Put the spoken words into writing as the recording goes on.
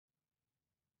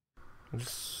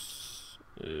Is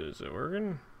it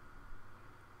working?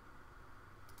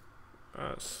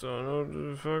 I still know what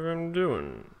the fuck I'm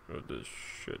doing with this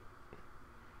shit.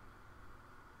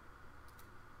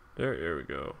 There we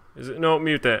go. Is it? No,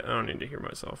 mute that. I don't need to hear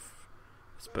myself.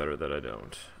 It's better that I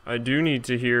don't. I do need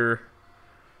to hear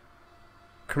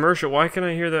commercial. Why can't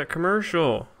I hear that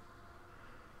commercial?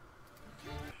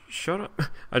 Shut up.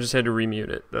 I just had to remute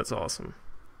it. That's awesome.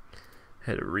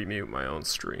 Had to remute my own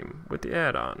stream with the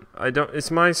ad on. It's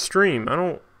my stream. I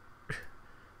don't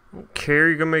care.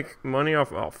 You're gonna make money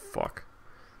off. Oh, fuck.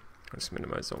 I just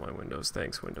minimized all my windows.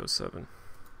 Thanks, Windows 7.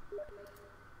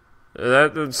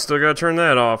 Still gotta turn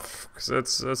that off,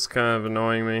 because that's kind of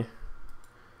annoying me.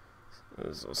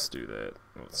 Let's do that.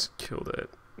 Let's kill that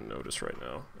notice right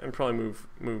now. And probably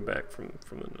move back from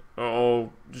the...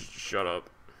 Oh, just shut up.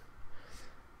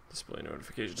 Display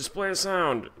notification. Display a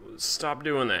sound. Stop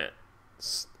doing that.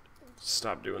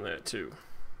 Stop doing that, too.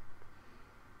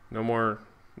 No more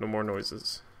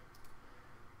noises.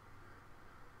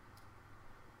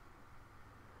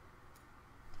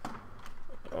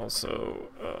 Also,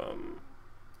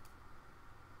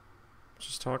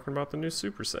 just talking about the new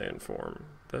Super Saiyan form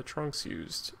that Trunks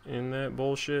used in that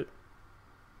bullshit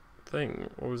thing.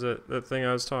 What was that thing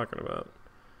I was talking about?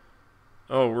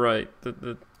 Oh, right,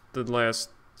 the last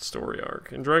story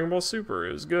arc in Dragon Ball Super.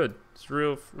 It was good. It's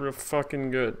real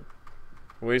fucking good.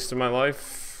 Waste of my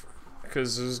life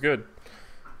because it was good.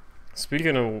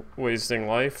 Speaking of wasting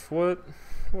life, what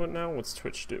now? What's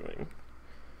Twitch doing?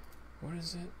 What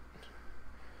is it?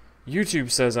 YouTube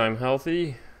says I'm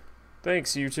healthy.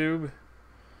 Thanks, YouTube.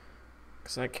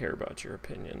 Because I care about your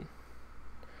opinion.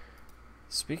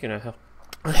 Speaking of health...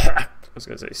 I was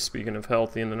going to say, speaking of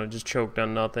healthy, and then I just choked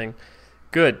on nothing.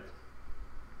 Good.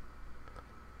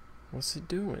 What's it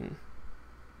doing?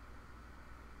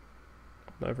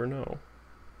 I'll never know.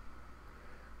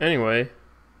 Anyway.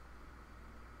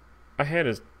 I had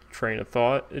a train of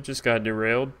thought. It just got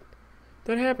derailed.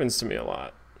 That happens to me a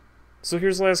lot. So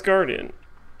here's Last Guardian.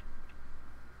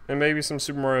 And maybe some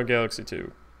Super Mario Galaxy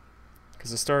 2.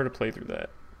 Because I started to play through that.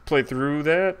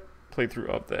 Playthrough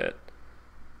of that.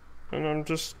 And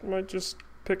might just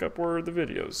pick up where the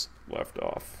videos left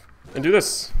off. And do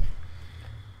this.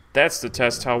 That's to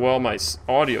test how well my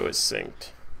audio is synced.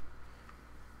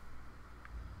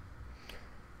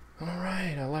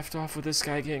 Alright, I left off with this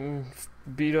guy getting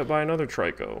beat up by another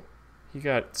Trico. He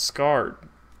got scarred.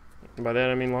 And by that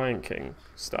I mean Lion King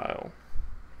style.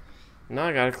 Now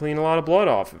I gotta clean a lot of blood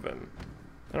off of him.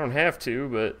 I don't have to,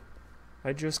 but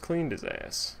I just cleaned his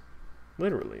ass.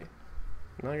 Literally.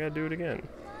 Now I gotta do it again.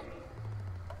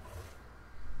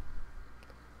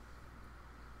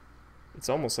 It's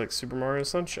almost like Super Mario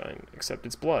Sunshine, except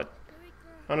it's blood.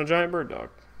 On a giant bird dog.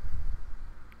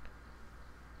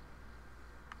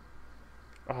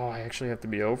 Oh, I actually have to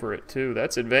be over it too.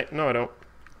 That's no, I don't.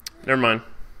 Never mind.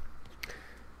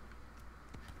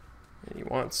 And he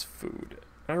wants food.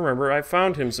 I remember I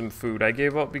found him some food. I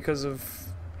gave up because of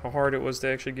how hard it was to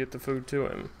actually get the food to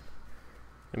him.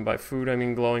 And by food, I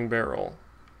mean glowing barrel.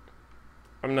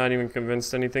 I'm not even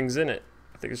convinced anything's in it.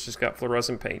 I think it's just got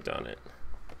fluorescent paint on it.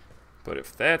 But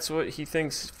if that's what he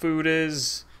thinks food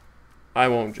is, I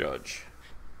won't judge.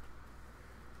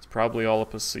 It's probably all a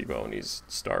placebo and he's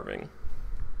starving.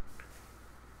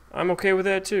 I'm okay with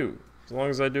that too, as long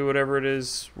as I do whatever it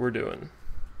is we're doing.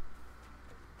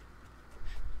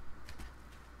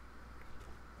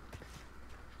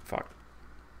 Fuck.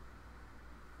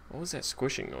 What was that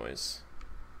squishing noise?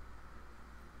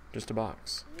 Just a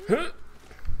box.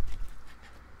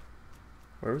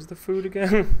 Where was the food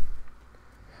again?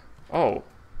 Oh.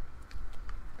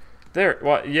 There.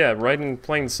 What? Yeah, right in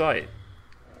plain sight.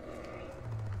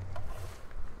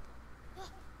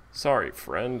 Sorry,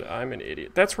 friend. I'm an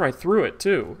idiot. That's where I threw it,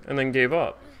 too, and then gave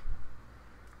up.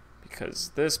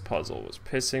 Because this puzzle was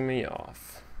pissing me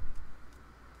off.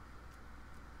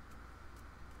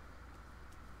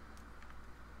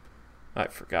 I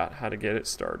forgot how to get it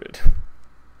started.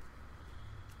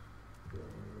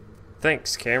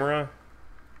 Thanks, camera.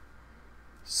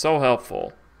 So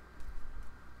helpful.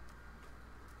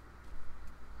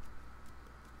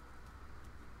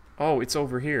 Oh, it's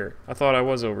over here. I thought I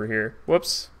was over here.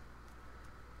 Whoops.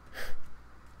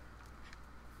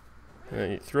 And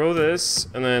then you throw this,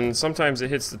 and then sometimes it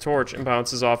hits the torch and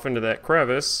bounces off into that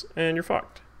crevice, and you're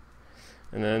fucked.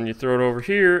 And then you throw it over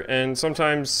here, and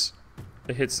sometimes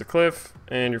it hits the cliff,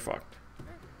 and you're fucked.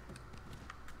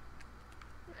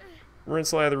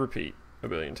 Rinse, lather, repeat a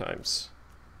billion times.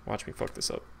 Watch me fuck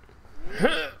this up.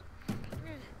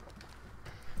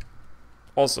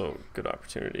 Also, good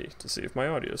opportunity to see if my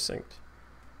audio is synced.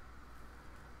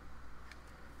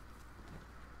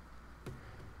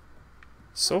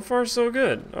 So far, so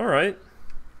good. Alright.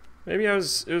 Maybe it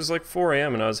was like 4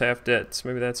 a.m. and I was half dead, so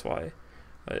maybe that's why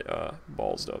I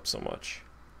ballsed up so much.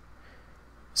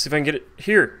 See if I can get it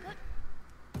here.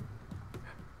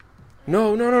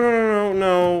 No, no, no, no, no, no,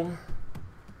 no.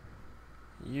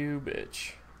 You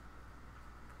bitch.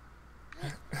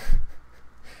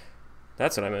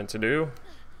 That's what I meant to do.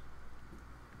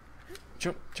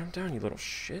 Jump down, you little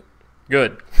shit.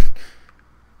 Good.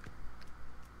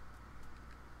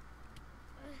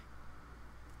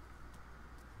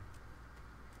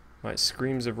 My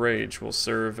screams of rage will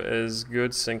serve as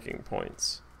good sinking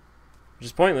points. Which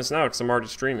is pointless now because I'm already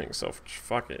streaming, so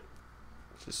fuck it.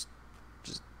 Just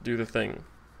do the thing.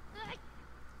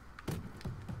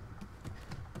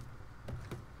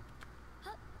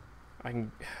 I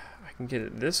can get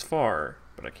it this far,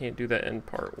 but I can't do that end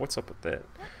part. What's up with that?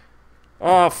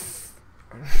 Oh,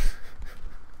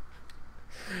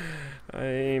 I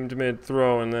aimed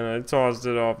mid-throw and then I tossed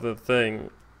it off the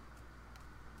thing.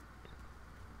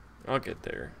 I'll get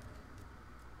there.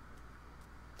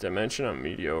 Did I mention I'm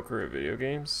mediocre at video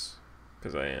games?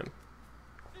 Because I am.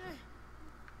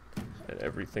 At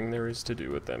everything there is to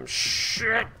do with them.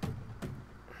 Shit!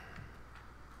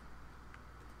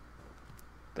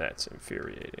 That's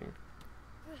infuriating.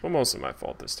 Well, mostly my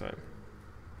fault this time.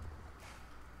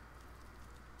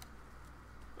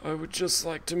 I would just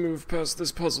like to move past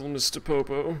this puzzle, Mr.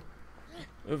 Popo.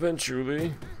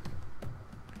 Eventually.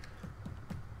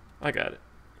 I got it.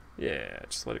 Yeah,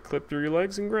 just let it clip through your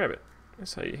legs and grab it.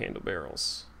 That's how you handle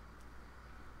barrels.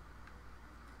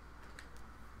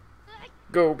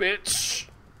 Go, bitch!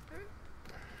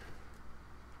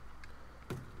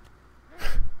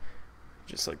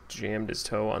 Just like jammed his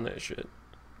toe on that shit.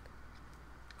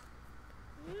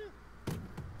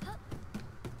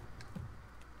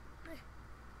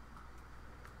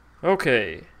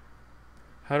 Okay.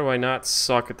 How do I not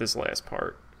suck at this last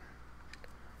part?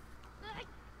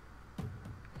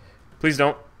 Please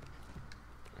don't.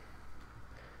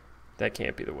 That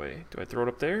can't be the way. Do I throw it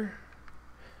up there?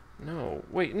 No.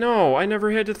 Wait, no! I never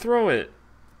had to throw it!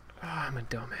 Ah, I'm a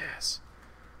dumbass.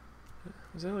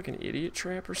 Was that like an idiot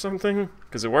trap or something?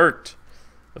 Because it worked.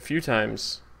 A few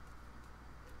times.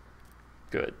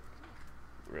 Good.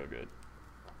 Real good.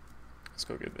 Let's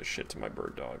go give this shit to my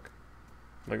bird dog.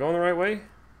 Am I going the right way?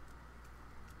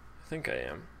 I think I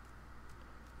am.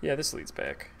 Yeah, this leads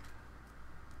back.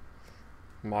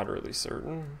 Moderately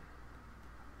certain.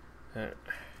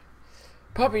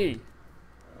 Puppy!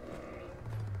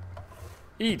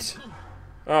 Eat!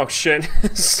 Oh shit.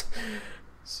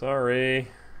 Sorry.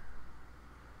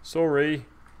 Sorry.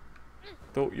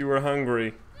 Thought you were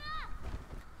hungry.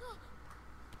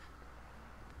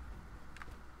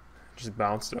 Just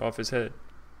bounced it off his head.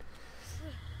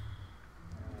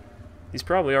 He's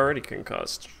probably already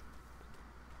concussed.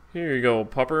 Here you go,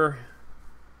 pupper.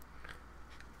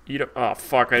 Eat up. Oh,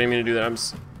 fuck. I didn't mean to do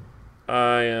that.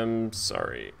 I am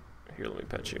sorry. Here, let me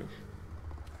pet you.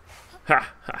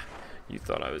 Ha! Ha! You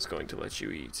thought I was going to let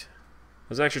you eat. I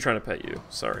was actually trying to pet you.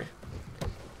 Sorry.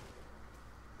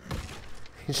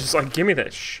 He's just like, give me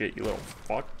that shit, you little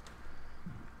fuck.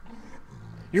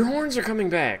 Your horns are coming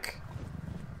back.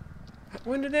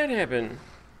 When did that happen?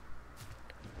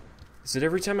 Is it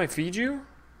every time I feed you?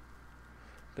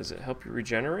 Does it help you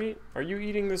regenerate? Are you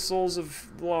eating the souls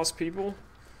of lost people?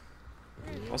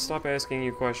 I'll stop asking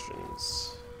you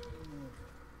questions.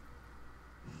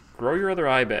 Grow your other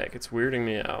eye back. It's weirding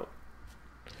me out.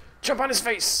 Jump on his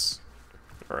face!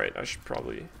 Alright, I should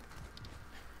probably...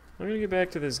 I'm gonna get back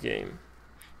to this game.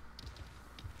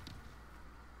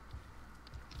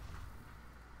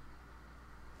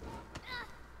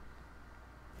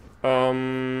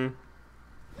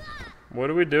 What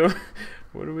are we doing?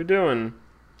 What are we doing?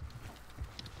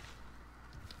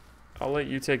 I'll let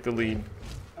you take the lead.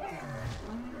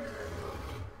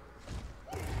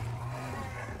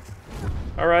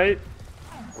 Alright.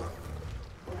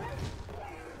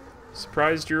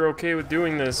 Surprised you're okay with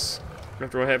doing this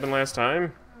after what happened last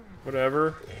time.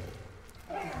 Whatever.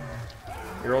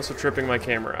 You're also tripping my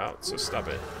camera out, so stop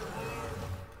it.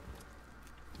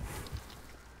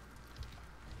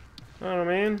 I don't know,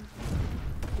 man.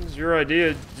 This is your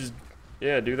idea. Just,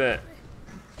 yeah, do that.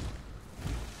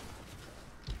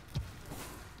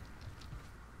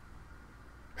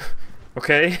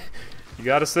 Okay. You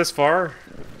got us this far.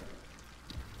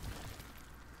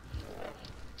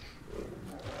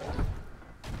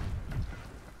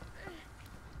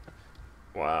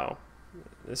 Wow.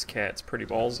 This cat's pretty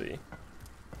ballsy.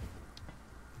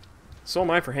 So am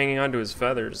I for hanging on to his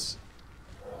feathers.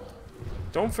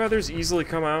 Don't feathers easily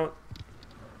come out?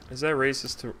 Is that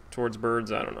racist towards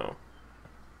birds? I don't know.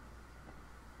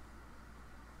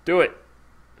 Do it.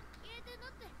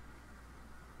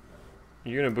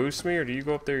 You gonna boost me, or do you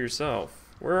go up there yourself?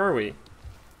 Where are we?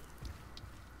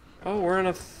 Oh, we're on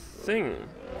a thing.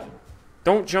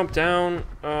 Don't jump down.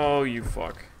 Oh, you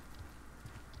fuck.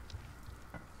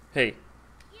 Hey.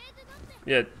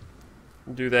 Yeah,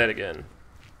 do that again.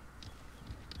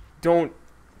 Don't,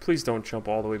 please don't jump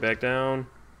all the way back down.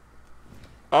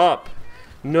 Up.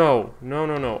 No, no,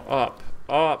 no, no. Up,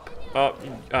 up, up.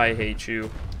 I hate you.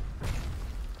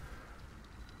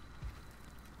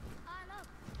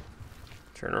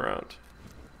 Turn around.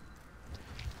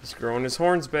 He's growing his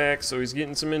horns back, so he's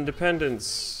getting some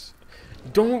independence.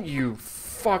 Don't you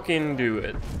fucking do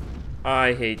it.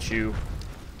 I hate you.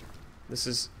 This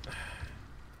is...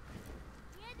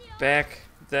 Back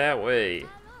that way.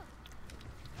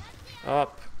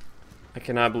 Up. I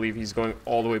cannot believe he's going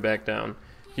all the way back down.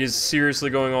 He is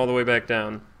seriously going all the way back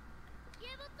down.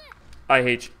 I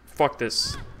hate you. Fuck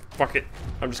this. Fuck it.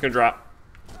 I'm just gonna drop.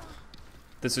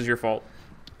 This is your fault.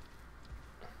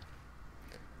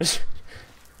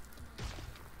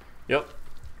 Yep.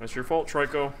 That's your fault,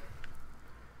 Trico.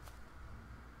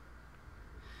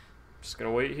 Just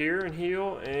gonna wait here and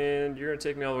heal, and you're gonna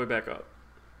take me all the way back up.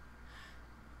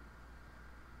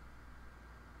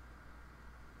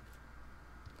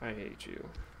 I hate you.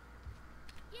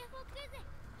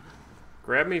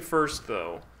 Grab me first,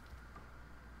 though.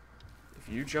 If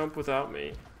you jump without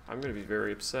me, I'm gonna be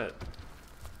very upset.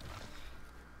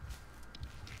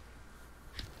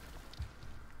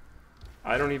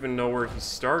 I don't even know where he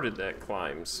started that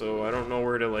climb, so I don't know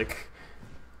where to, like,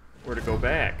 where to go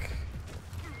back.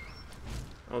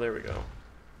 Oh, there we go.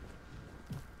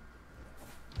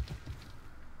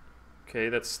 Okay,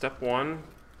 that's step one.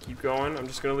 Keep going. I'm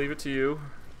just gonna leave it to you.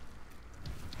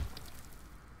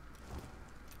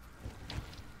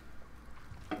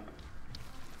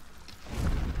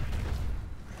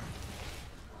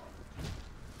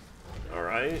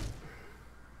 Alright.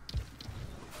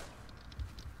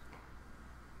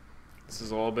 This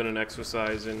has all been an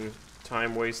exercise in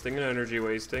time wasting and energy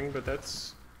wasting, but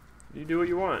that's... You do what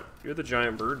you want. You're the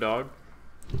giant bird dog.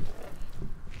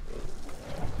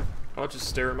 I'll just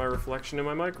stare at my reflection in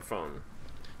my microphone.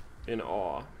 In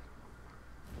awe.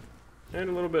 And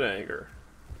a little bit of anger.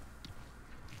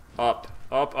 Up.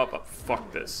 Up, up, up.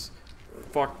 Fuck this.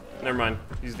 Fuck. Never mind.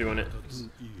 He's doing it.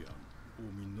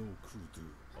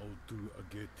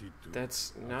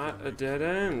 That's not a dead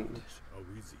end.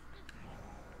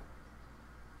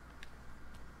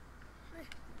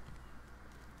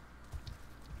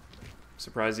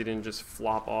 Surprised he didn't just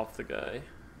flop off the guy.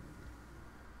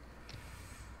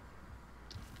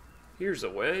 Here's a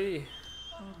way.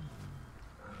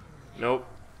 Nope.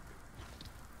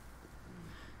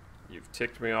 You've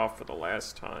ticked me off for the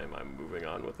last time. I'm moving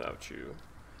on without you.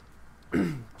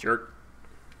 Jerk.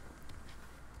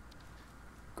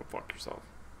 Go fuck yourself.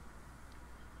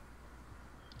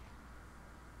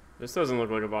 This doesn't look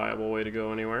like a viable way to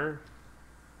go anywhere.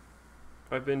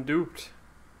 I've been duped.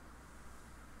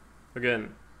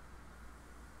 Again.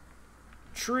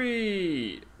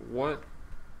 Tree! What?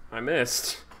 I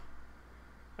missed.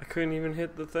 I couldn't even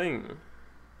hit the thing.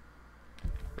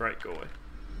 Right, go away.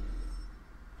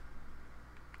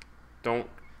 Don't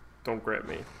grab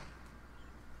me.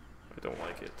 I don't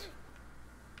like it.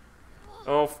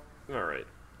 Oh, alright.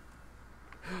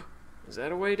 Is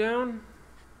that a way down?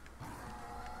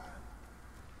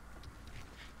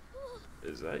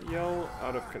 Is that yell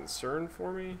out of concern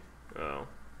for me? Oh.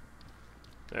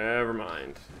 Never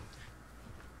mind.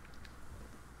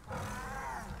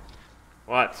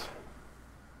 What?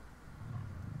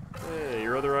 Hey,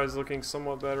 your other eye's looking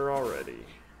somewhat better already.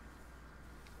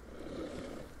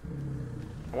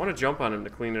 I want to jump on him to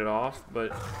clean it off,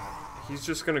 but he's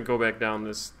just going to go back down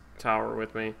this tower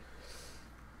with me.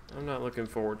 I'm not looking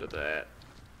forward to that.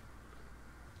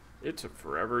 It took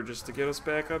forever just to get us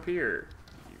back up here.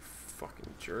 You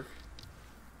fucking jerk.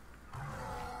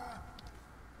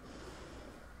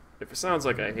 If it sounds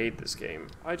like I hate this game,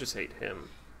 I just hate him.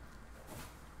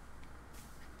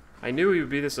 I knew he would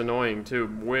be this annoying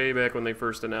too, way back when they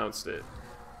first announced it.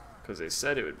 Because they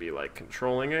said it would be like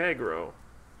controlling aggro.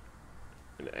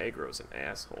 And aggro's an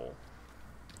asshole.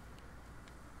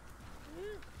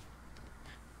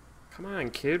 Come on,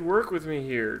 kid, work with me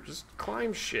here. Just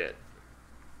climb shit.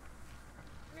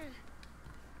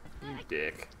 You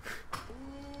dick.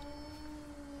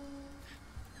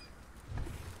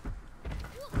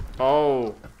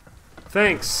 Oh.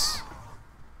 Thanks.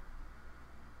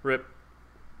 Rip.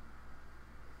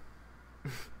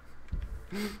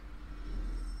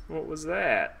 What was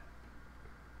that?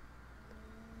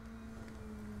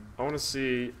 I want to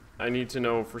see. I need to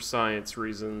know for science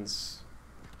reasons.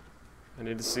 I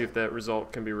need to see if that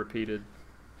result can be repeated.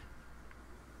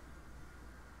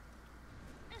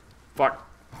 Fuck.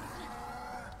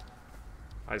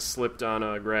 I slipped on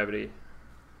gravity.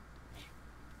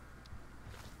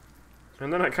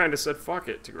 And then I kind of said fuck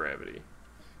it to gravity.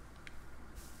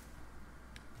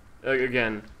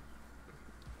 Again,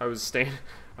 I was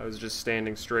just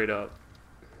standing straight up.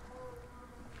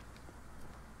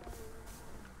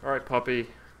 Alright, puppy.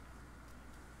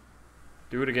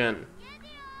 Do it again.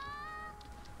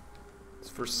 It's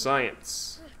for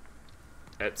science.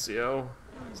 Ezio.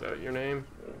 Is that your name?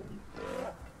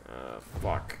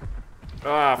 Fuck.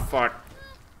 Ah, fuck.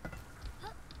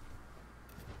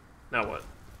 Now what?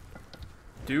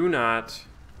 Do not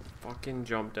fucking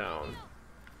jump down.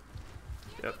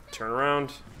 Yep, turn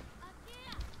around.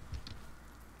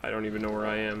 I don't even know where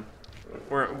I am.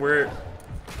 Where,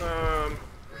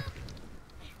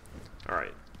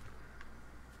 alright.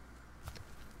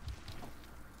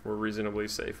 We're reasonably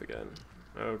safe again.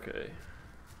 Okay.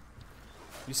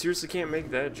 You seriously can't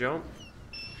make that jump?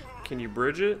 Can you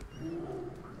bridge it?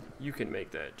 You can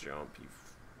make that jump.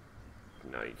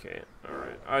 No, you can't.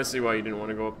 Alright. I see why you didn't want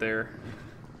to go up there.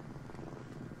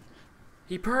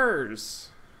 He purrs!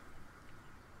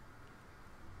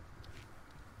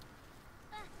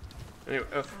 Anyway,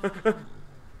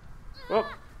 well,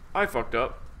 I fucked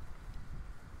up.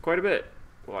 Quite a bit.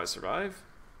 Will I survive?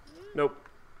 Nope.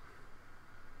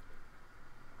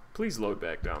 Please load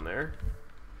back down there.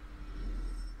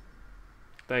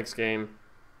 Thanks, game.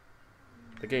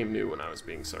 The game knew when I was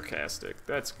being sarcastic.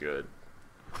 That's good.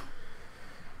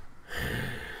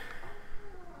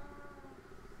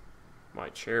 My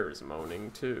chair is moaning,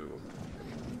 too.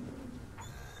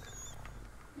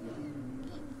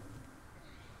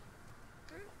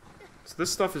 So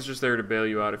this stuff is just there to bail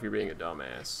you out if you're being a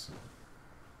dumbass.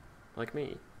 Like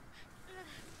me.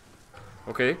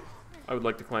 Okay, I would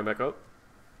like to climb back up.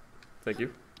 Thank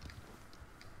you.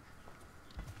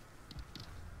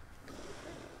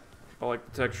 I like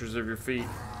the textures of your feet.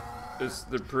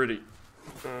 They're pretty.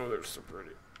 Oh, they're so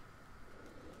pretty.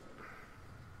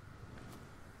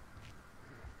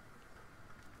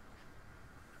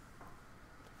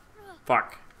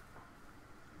 Fuck.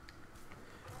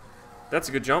 That's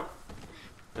a good jump.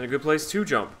 And a good place to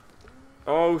jump.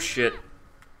 Oh, shit.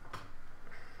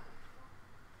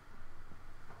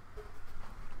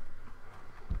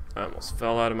 I almost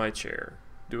fell out of my chair.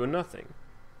 Doing nothing.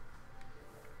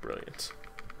 Brilliant.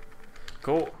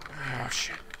 Cool. Oh,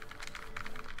 shit.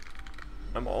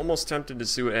 I'm almost tempted to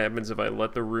see what happens if I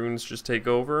let the runes just take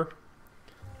over.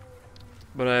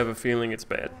 But I have a feeling it's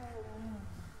bad.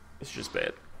 It's just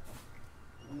bad.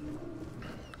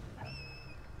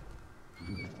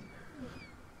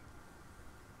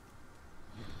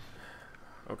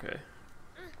 Okay.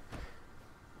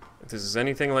 If this is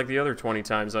anything like the other 20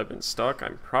 times I've been stuck,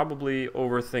 I'm probably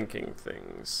overthinking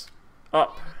things.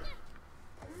 Up.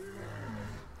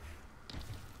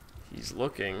 He's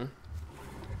looking.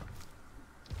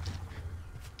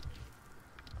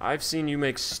 I've seen you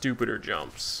make stupider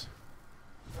jumps.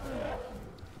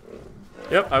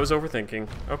 Yep, I was overthinking.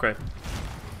 Okay.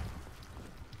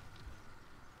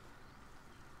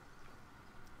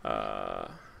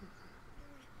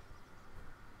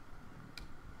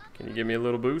 Can you give me a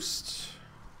little boost?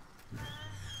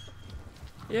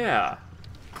 Yeah.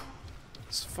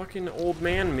 This fucking old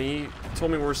man me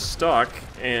told me we're stuck,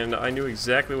 and I knew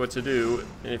exactly what to do,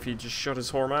 and if he just shut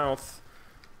his whore mouth,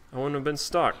 I wouldn't have been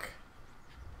stuck.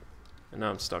 And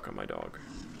now I'm stuck on my dog.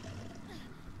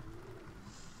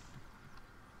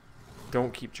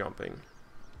 Don't keep jumping.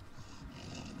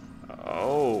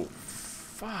 Oh,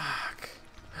 fuck.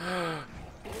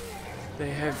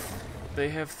 They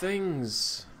have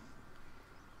things.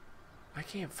 I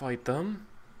can't fight them.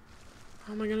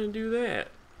 How am I gonna do that?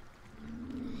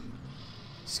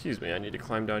 Excuse me, I need to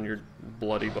climb down your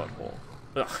bloody butthole.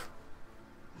 Ugh.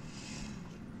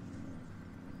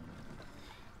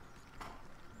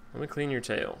 Let me clean your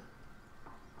tail.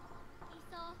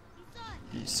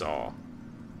 Esau.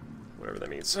 Whatever that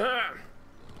means. Ah!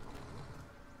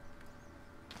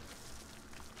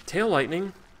 Tail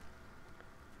lightning?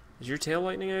 Is your tail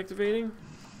lightning activating?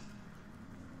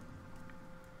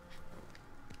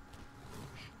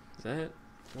 Is that...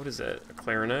 What is that? A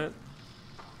clarinet?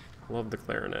 Love the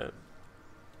clarinet.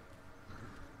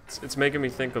 It's making me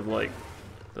think of, like,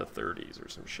 the 30s or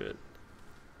some shit.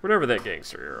 Whatever that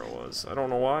gangster era was. I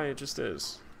don't know why, it just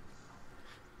is.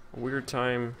 A weird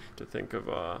time to think of,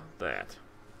 that.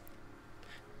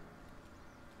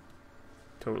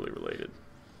 Totally related.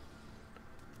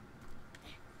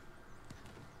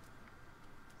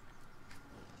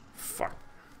 Fuck.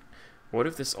 What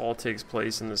if this all takes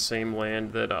place in the same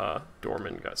land that,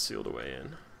 Dorman got sealed away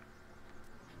in?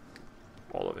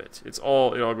 All of it. It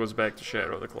all goes back to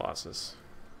Shadow of the Colossus.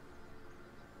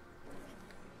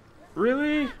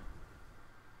 Really?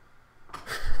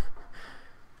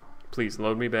 Please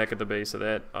load me back at the base of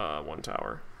that one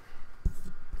tower.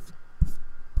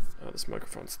 Oh, this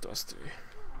microphone's dusty.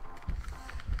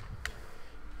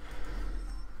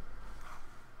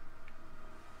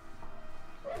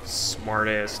 Smart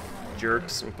ass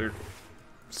jerks with their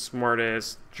smart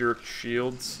ass jerk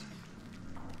shields.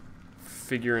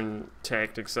 Figuring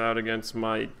tactics out against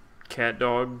my cat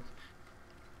dog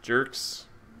jerks.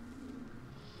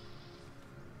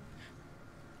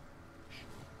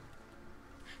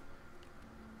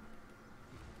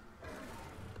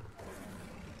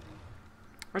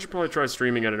 I should probably try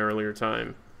streaming at an earlier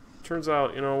time. Turns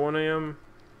out, 1 a.m.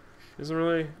 isn't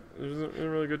really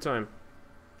a good time.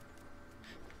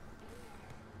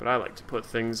 But I like to put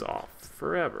things off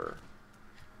forever.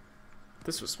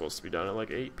 This was supposed to be done at like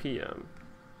 8 p.m.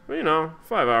 But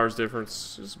 5 hours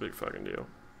difference is a big fucking deal.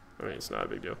 I mean, it's not a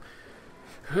big deal.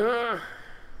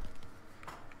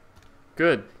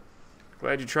 Good.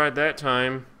 Glad you tried that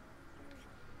time.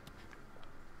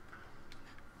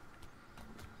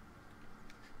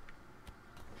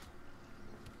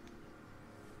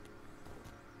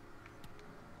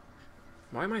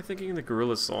 Why am I thinking of the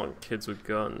Gorilla song, Kids with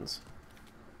Guns?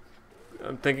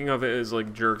 I'm thinking of it as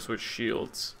like jerks with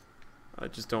shields. I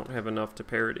just don't have enough to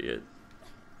parody it.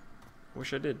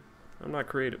 Wish I did. I'm not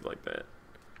creative like that.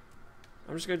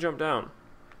 I'm just gonna jump down.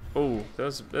 Oh,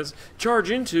 that's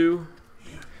charge into.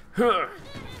 Huh.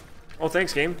 Oh,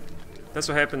 thanks, game. That's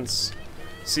what happens.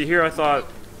 See, here I thought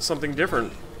something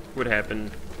different would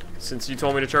happen since you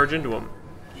told me to charge into them.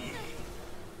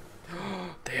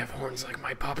 They have horns like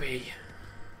my puppy.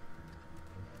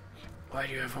 Why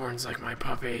do you have horns like my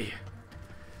puppy?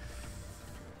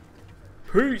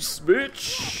 Peace,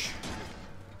 bitch!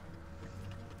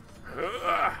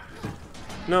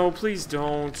 No, please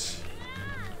don't.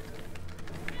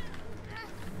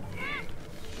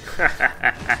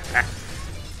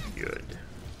 Good.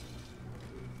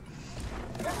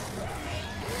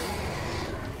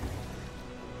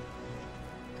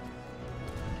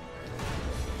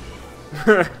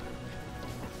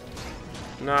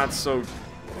 Not so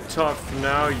tough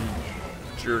now, you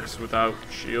jerks without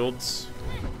shields.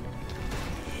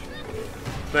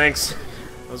 Thanks.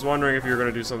 I was wondering if you were going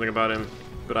to do something about him,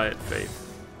 but I had faith.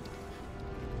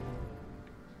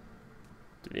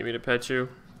 Do you need me to pet you?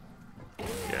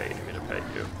 Yeah, you need me to pet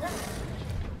you.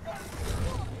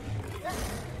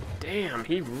 Damn,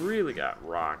 he really got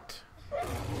rocked.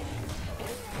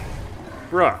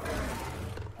 Bruh,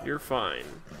 you're fine.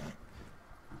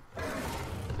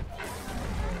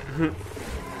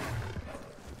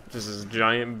 Just this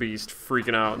giant beast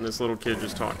freaking out and this little kid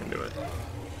just talking to it.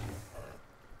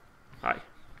 Hi,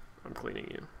 I'm cleaning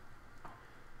you.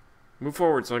 Move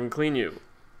forward so I can clean you.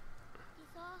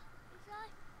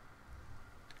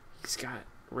 He's got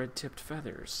red-tipped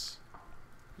feathers.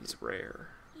 He's rare.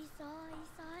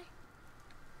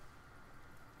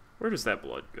 Where does that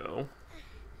blood go?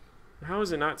 How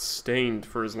is it not stained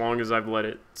for as long as I've let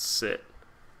it sit?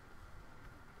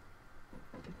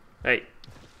 Hey,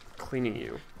 cleaning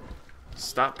you.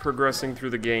 Stop progressing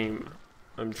through the game.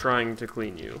 I'm trying to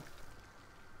clean you.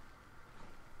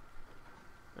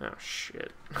 Oh,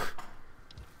 shit.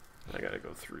 I gotta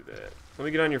go through that. Let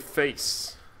me get on your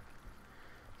face.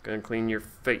 Gonna clean your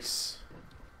face.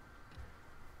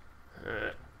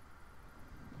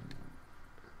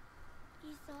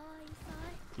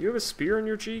 You have a spear in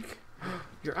your cheek?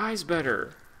 Your eye's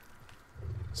better.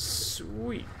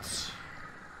 Sweet.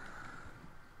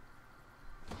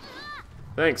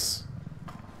 Thanks.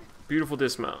 Beautiful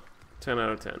dismount. 10 out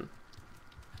of 10.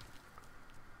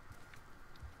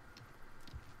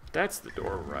 That's the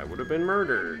door where I would have been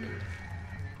murdered.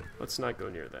 Let's not go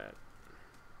near that.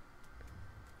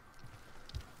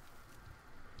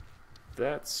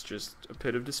 That's just a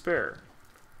pit of despair.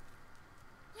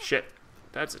 Shit.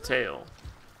 That's a tail.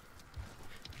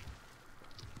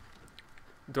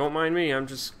 Don't mind me, I'm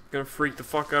just gonna freak the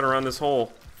fuck out around this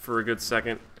hole for a good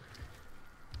second.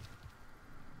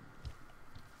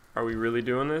 Are we really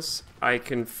doing this? I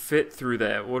can fit through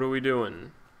that. What are we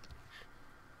doing?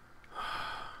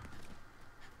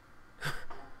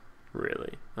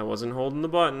 Really? I wasn't holding the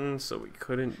button, so we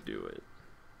couldn't do it.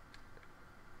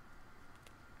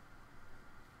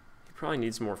 He probably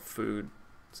needs more food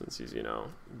since he's,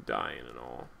 dying and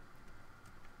all.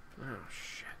 Oh,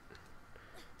 shit.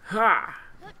 Ha!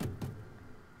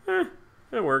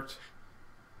 It worked.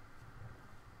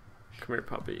 Come here,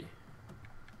 puppy.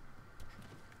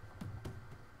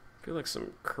 I feel like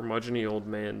some curmudgeon-y old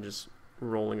man just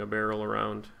rolling a barrel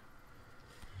around.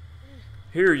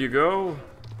 Here you go.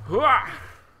 Hooah!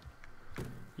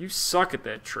 You suck at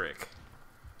that trick.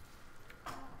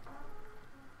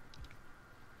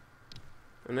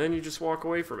 And then you just walk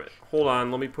away from it. Hold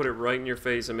on, let me put it right in your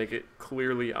face and make it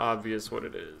clearly obvious what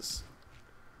it is.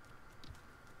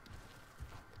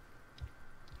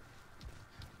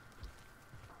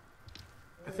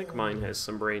 I think mine has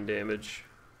some brain damage.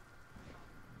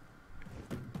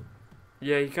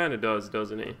 Yeah, he kind of does,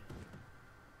 doesn't he?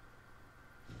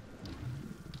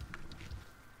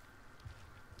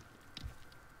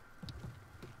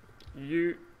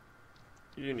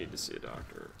 You need to see a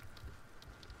doctor.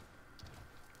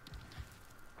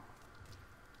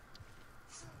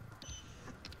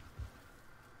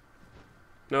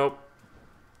 Nope.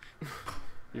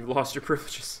 You've lost your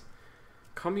privileges.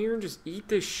 Come here and just eat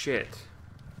this shit.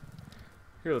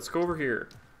 Here, let's go over here.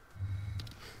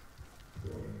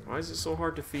 Why is it so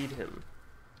hard to feed him?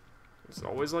 Is it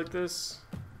always like this?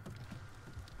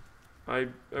 I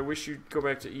wish you'd go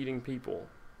back to eating people.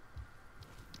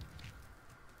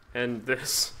 And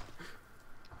this.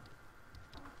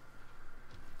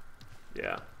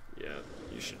 Yeah,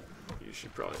 you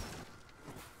should probably.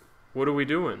 What are we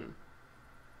doing?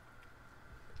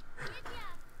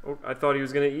 Oh, I thought he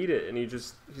was gonna eat it, and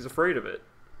he's afraid of it.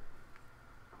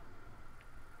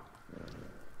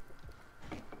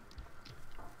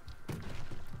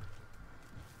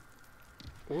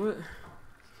 What?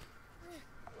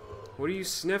 What are you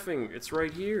sniffing? It's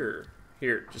right here.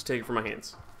 Here, just take it from my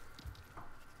hands.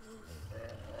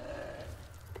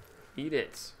 Eat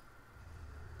it.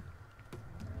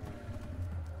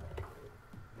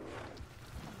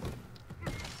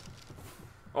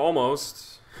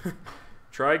 Almost.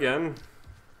 Try again.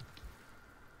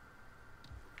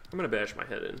 I'm gonna bash my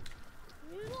head in.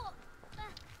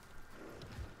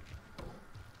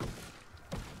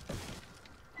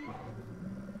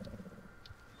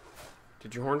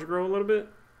 Did your horns grow a little bit?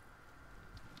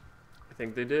 I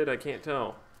think they did. I can't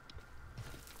tell.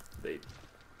 They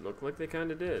look like they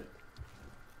kind of did.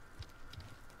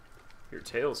 Your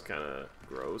tail's kind of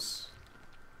gross.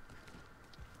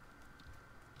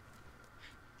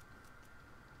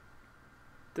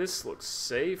 This looks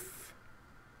safe.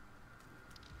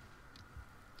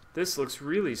 This looks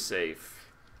really safe.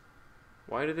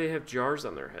 Why do they have jars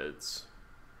on their heads?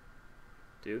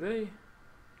 Do they?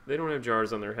 They don't have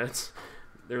jars on their heads.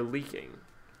 They're leaking.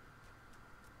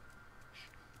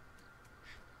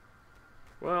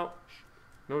 Well,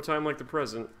 no time like the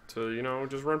present to, you know,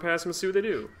 just run past them and see what they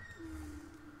do.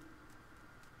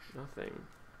 Nothing.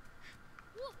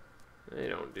 They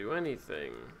don't do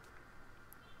anything.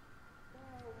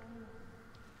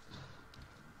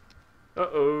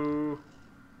 Uh-oh.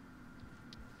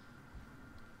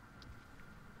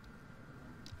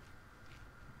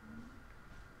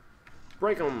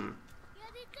 Break 'em.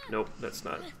 Nope, that's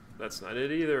not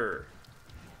it either.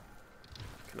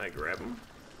 Can I grab him?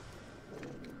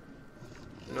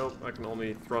 Nope, I can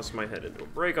only thrust my head into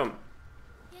him. Break 'em.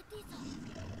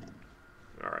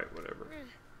 Alright, whatever.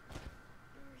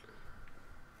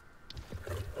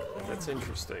 That's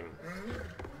interesting.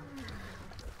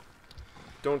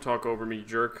 Don't talk over me,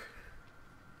 jerk.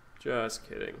 Just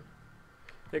kidding.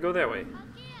 Hey, go that way.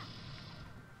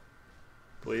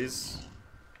 Please.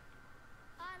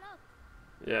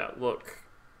 Yeah, look.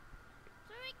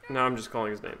 No, I'm just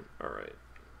calling his name. Alright.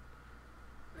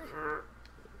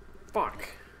 Fuck.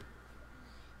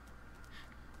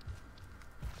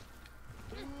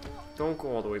 Don't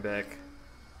go all the way back.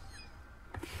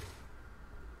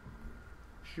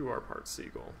 You are part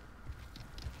seagull.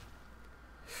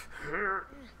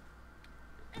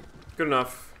 Good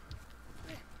enough.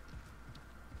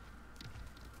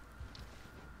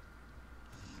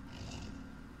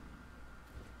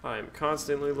 I am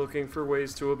constantly looking for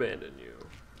ways to abandon you.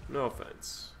 No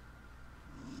offense.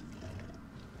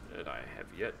 And I have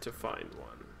yet to find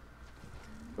one.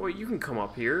 Oh, wait, you can come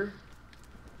up here.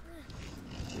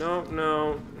 No,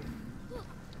 no.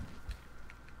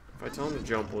 If I tell him to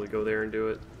jump, will he go there and do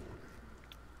it?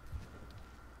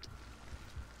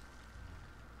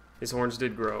 His horns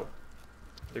did grow.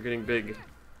 They're getting big.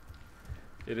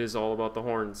 It is all about the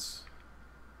horns.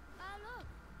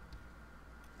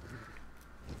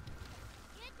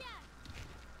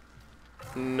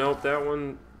 Nope, that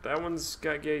one's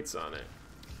got gates on it.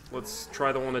 Let's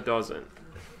try the one that doesn't.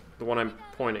 The one I'm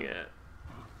pointing at.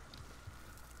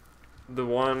 The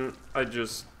one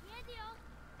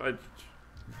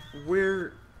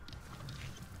where?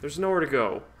 There's nowhere to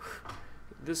go.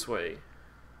 This way.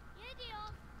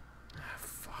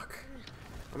 Fuck.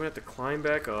 I'm gonna have to climb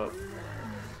back up.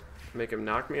 Make him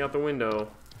knock me out the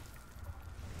window.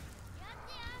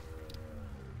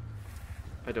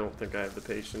 I don't think I have the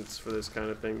patience for this kind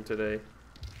of thing today.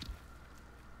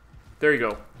 There you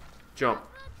go. Jump.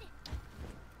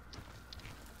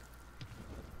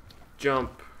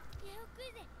 Jump.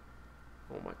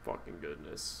 Oh my fucking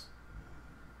goodness.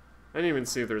 I didn't even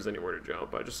see if there was anywhere to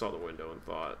jump. I just saw the window and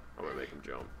thought, I'm gonna make him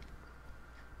jump.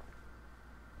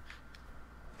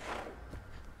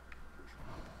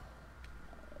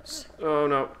 Oh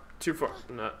no, too far.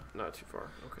 Not too far.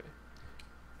 Okay.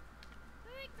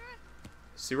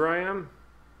 See where I am?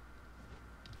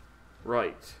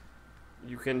 Right.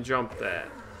 You can jump that.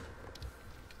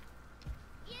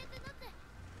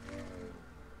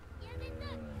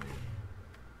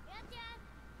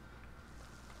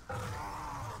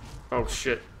 Oh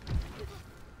shit.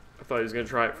 I thought he was gonna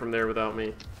try it from there without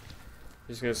me.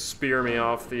 He's gonna spear me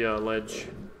off the ledge.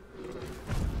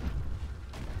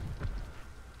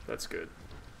 That's good.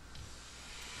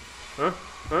 Huh?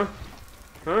 Huh?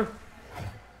 Huh?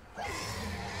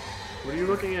 What are you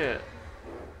looking at?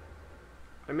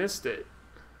 I missed it.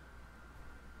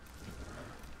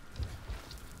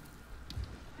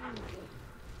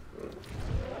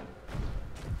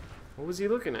 What was he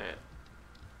looking at?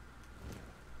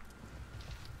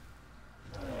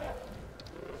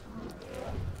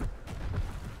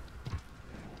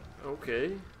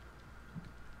 Okay.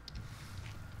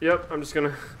 Yep, I'm just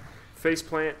gonna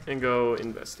faceplant and go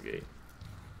investigate.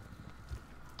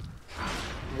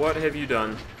 What have you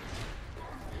done?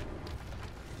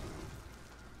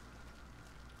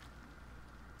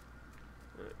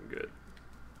 Good.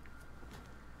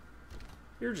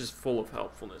 You're just full of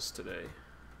helpfulness today.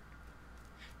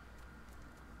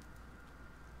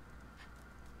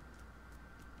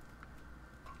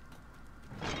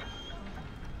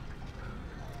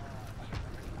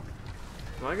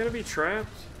 Am I gonna be trapped?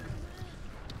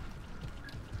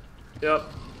 Yep.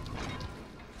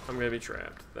 I'm gonna be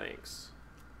trapped. Thanks.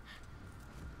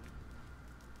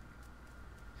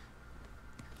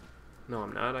 No,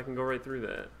 I'm not. I can go right through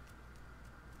that.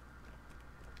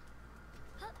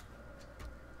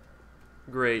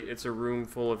 Great. It's a room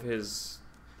full of his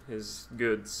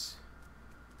goods.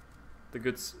 The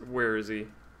goods. Where is he?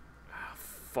 Ah,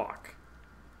 fuck.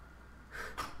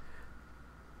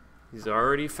 He's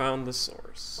already found the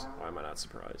source. Why am I not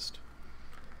surprised?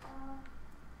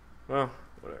 Well,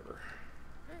 whatever.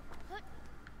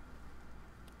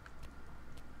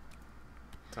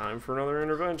 Time for another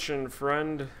intervention,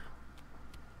 friend.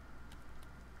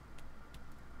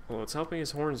 Well, it's helping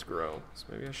his horns grow, so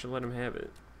maybe I should let him have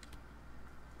it.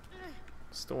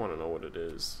 Still want to know what it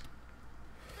is.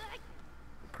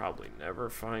 Probably never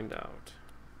find out.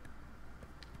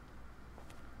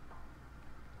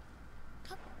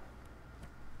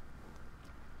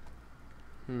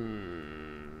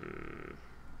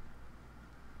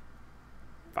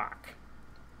 Fuck.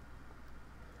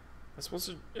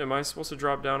 Am I supposed to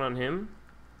drop down on him?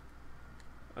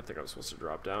 I think I'm supposed to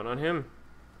drop down on him.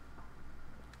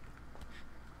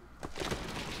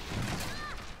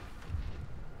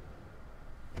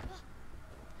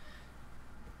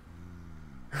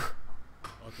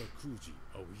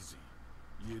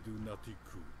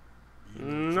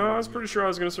 No, I was pretty sure I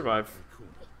was gonna survive.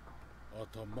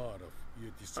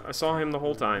 I saw him the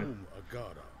whole time.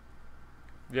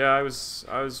 Yeah, I was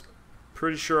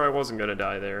pretty sure I wasn't gonna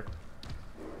die there.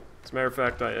 As a matter of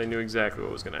fact, I knew exactly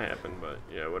what was gonna happen, but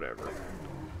yeah, whatever.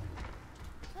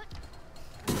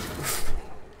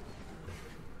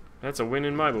 That's a win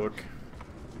in my book.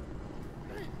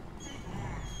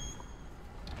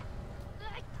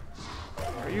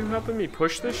 Are you helping me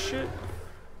push this shit?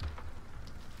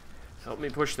 Help me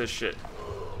push this shit.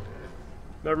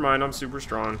 Never mind, I'm super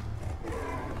strong.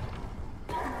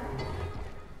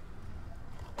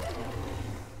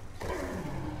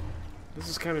 This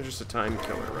is kind of just a time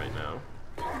killer right now.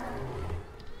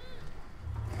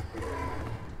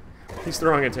 He's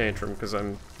throwing a tantrum because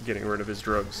I'm getting rid of his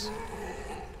drugs.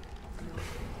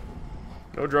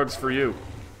 No drugs for you.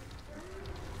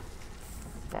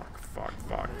 Fuck, fuck,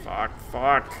 fuck, fuck,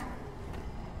 fuck.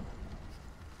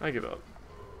 I give up.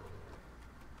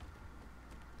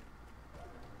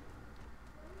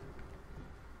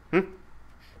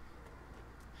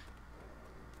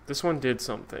 This one did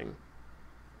something.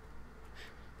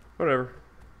 Whatever.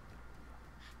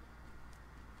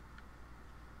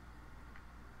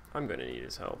 I'm gonna need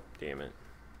his help, damn it.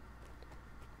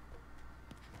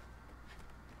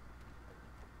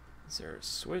 Is there a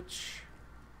switch?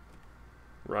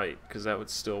 Right, because that would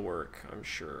still work, I'm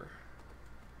sure.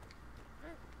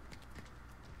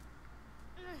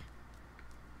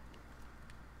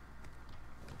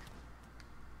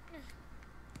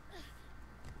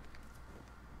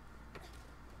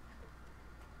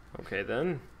 Okay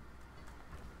then.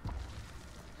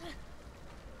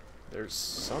 There's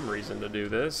some reason to do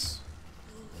this.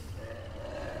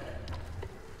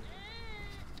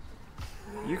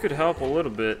 You could help a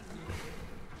little bit.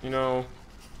 You know,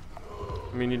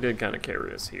 I mean, you did kind of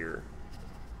carry us here.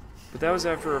 But that was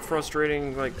after a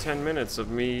frustrating, like, 10 minutes of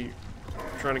me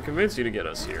trying to convince you to get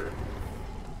us here.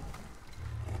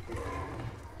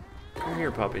 Come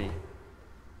here, puppy.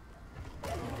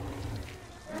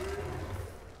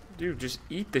 Dude, just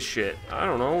eat the shit. I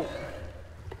don't know.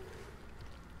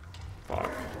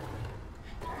 Fuck.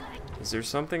 Is there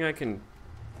something I can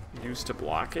use to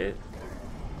block it?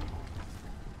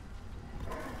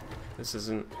 This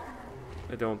isn't...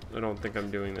 I don't think I'm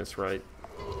doing this right.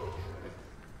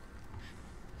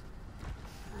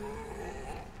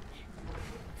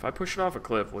 If I push it off a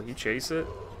cliff, will he chase it?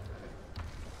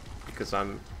 Because I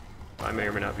may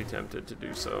or may not be tempted to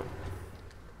do so.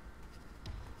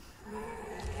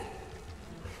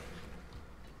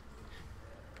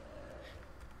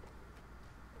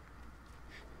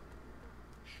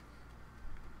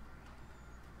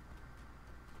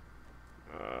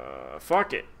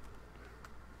 Fuck it.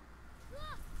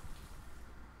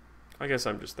 I guess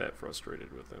I'm just that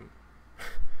frustrated with him.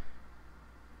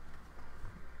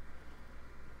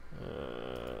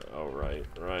 Oh,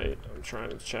 right. I'm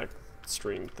trying to check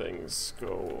stream things.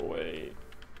 Go away.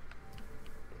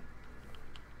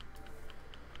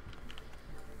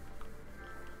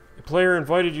 A player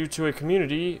invited you to a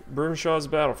community, Brimshaw's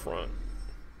Battlefront.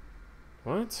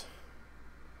 What?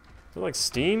 Is it like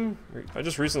Steam? I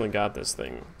just recently got this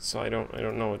thing, so I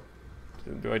don't know.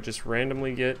 Do I just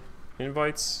randomly get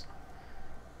invites?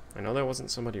 I know that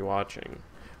wasn't somebody watching.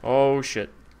 Oh shit.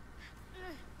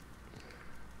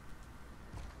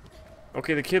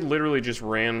 Okay, the kid literally just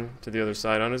ran to the other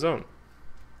side on his own.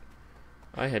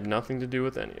 I had nothing to do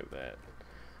with any of that.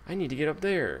 I need to get up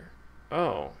there.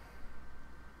 Oh.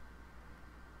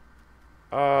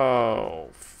 Oh,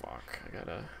 fuck.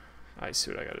 I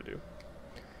see what I gotta do.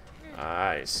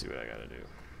 I see what I gotta do.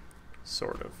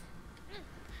 Sort of.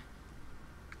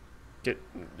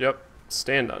 Yep,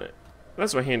 stand on it.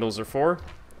 That's what handles are for.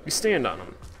 You stand on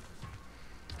them.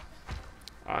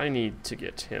 I need to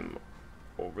get him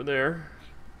over there.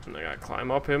 And I gotta climb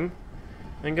up him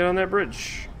and get on that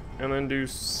bridge. And then do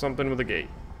something with the gate.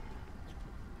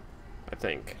 I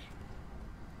think.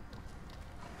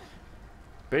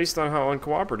 Based on how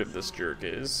uncooperative this jerk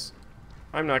is,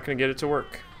 I'm not gonna get it to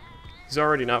work. He's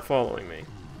already not following me.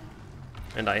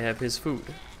 And I have his food.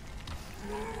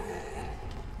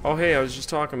 Oh hey, I was just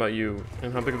talking about you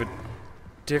and how big of a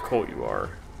dickhole you are.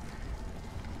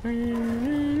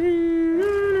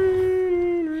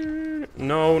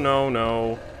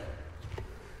 No.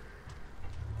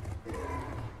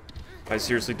 I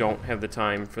seriously don't have the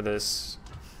time for this.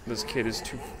 This kid is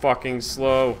too fucking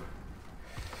slow.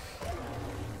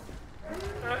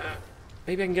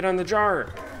 Maybe I can get on the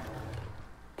jar.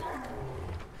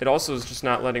 It also is just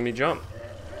not letting me jump.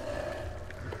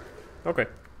 Okay,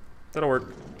 that'll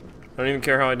work. I don't even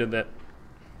care how I did that.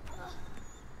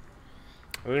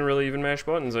 I didn't really even mash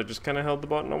buttons. I just kind of held the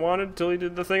button I wanted until he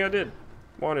did the thing I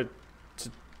wanted to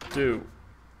do.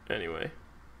 Anyway.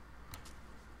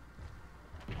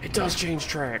 It does change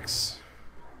tracks.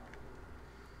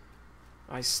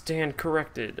 I stand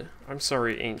corrected. I'm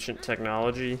sorry, ancient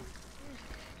technology.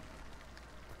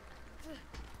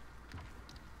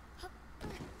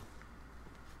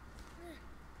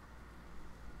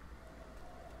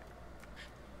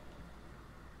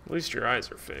 At least your eyes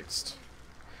are fixed.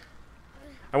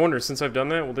 I wonder, since I've done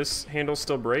that, will this handle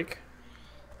still break?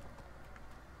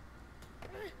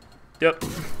 Yep.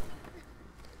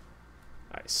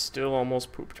 I still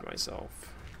almost pooped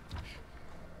myself.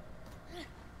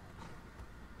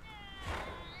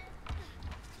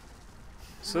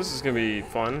 So this is gonna be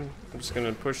fun. I'm just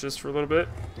gonna push this for a little bit.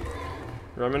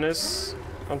 Reminisce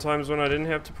on times when I didn't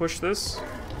have to push this.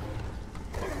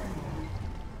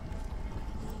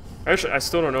 Actually, I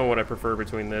still don't know what I prefer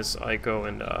between this, Ico,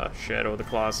 and Shadow of the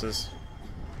Colossus.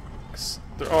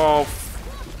 Oh,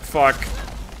 fuck.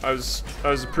 I was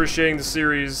appreciating the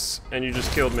series, and you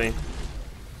just killed me.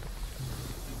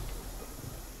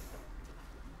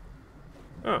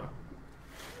 Oh.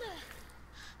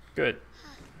 Good.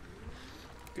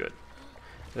 Good.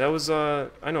 That was, I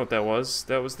know what that was.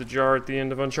 That was the jar at the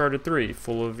end of Uncharted 3,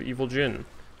 full of evil djinn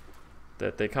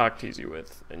that they cock tease you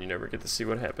with, and you never get to see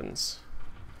what happens.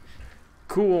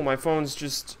 Cool, my phone's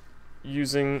just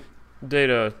using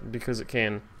data because it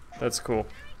can. That's cool.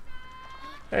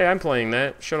 Hey, I'm playing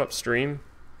that. Shut up, stream.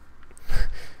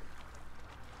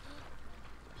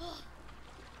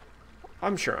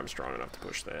 I'm sure I'm strong enough to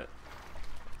push that.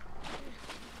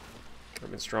 I've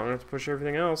been strong enough to push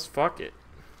everything else. Fuck it.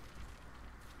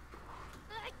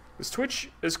 Is Twitch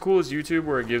as cool as YouTube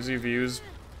where it gives you views,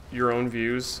 your own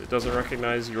views? It doesn't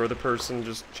recognize you're the person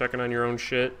just checking on your own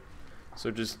shit. So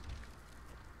it just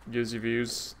gives you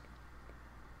views?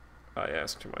 I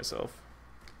ask to myself.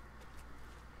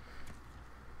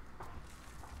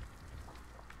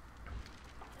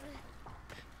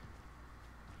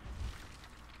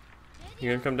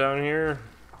 You gonna come down here?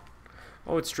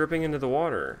 Oh, it's dripping into the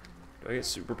water. Do I get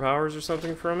superpowers or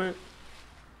something from it?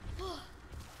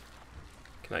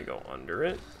 Can I go under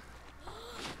it?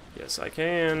 Yes, I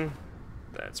can.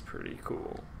 That's pretty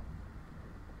cool.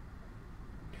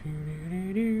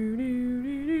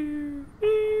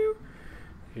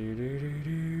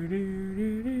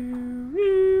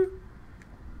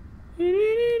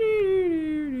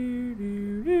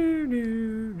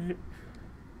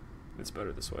 It's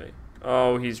better this way.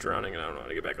 Oh, he's drowning and I don't know how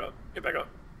to get back up. Get back up.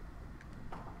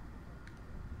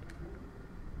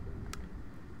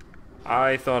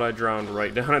 I thought I drowned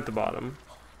right down at the bottom.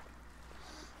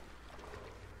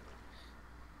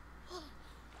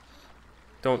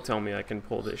 Don't tell me I can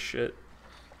pull this shit.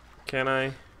 Can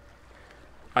I?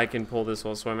 I can pull this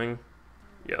while swimming?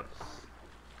 Yep.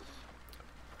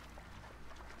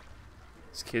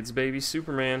 This kid's baby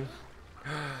Superman.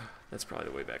 That's probably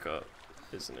the way back up,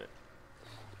 isn't it?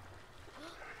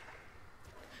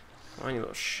 Come on, you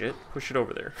little shit. Push it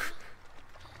over there.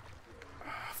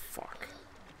 Fuck.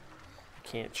 I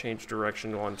can't change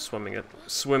direction while I'm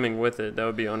swimming with it. That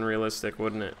would be unrealistic,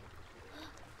 wouldn't it?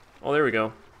 Oh, there we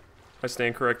go. I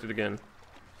stand corrected again.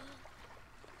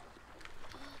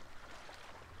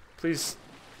 Please,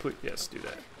 yes, do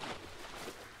that.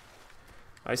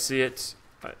 I see it.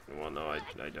 Well, no, I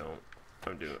don't.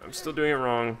 I'm still doing it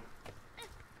wrong.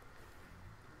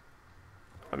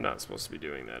 I'm not supposed to be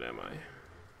doing that, am I?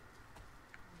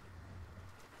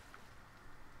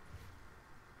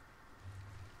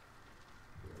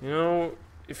 You know,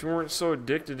 if you weren't so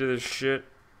addicted to this shit,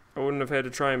 I wouldn't have had to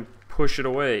try and push it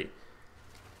away.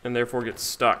 And therefore get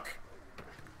stuck.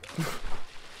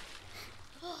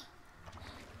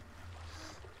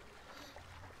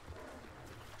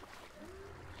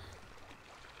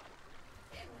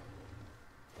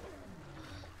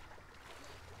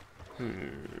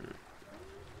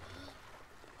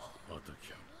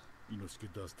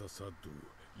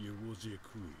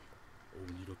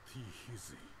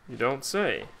 You don't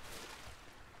say.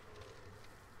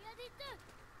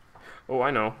 Oh,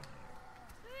 I know.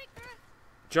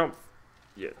 Jump.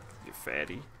 Yeah, you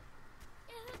fatty.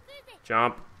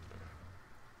 Jump.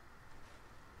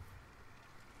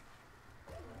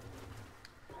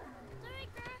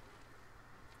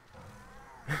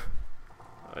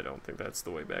 I don't think that's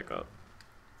the way back up.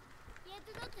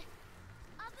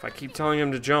 If I keep telling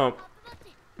him to jump,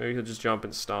 maybe he'll just jump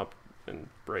and stop and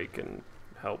break and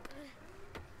help.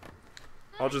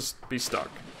 I'll just be stuck.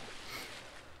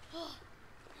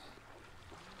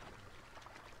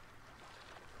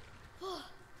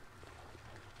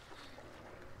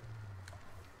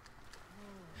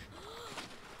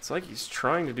 It's like he's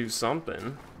trying to do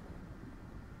something.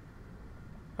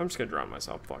 I'm just gonna drown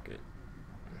myself, fuck it.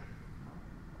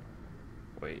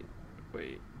 Wait.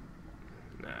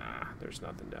 Nah, there's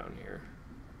nothing down here.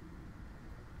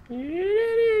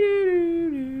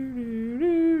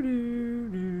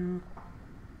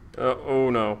 Oh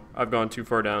no, I've gone too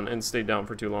far down and stayed down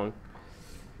for too long.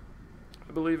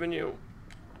 I believe in you.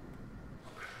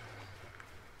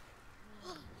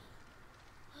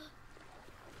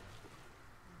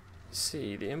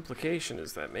 See, the implication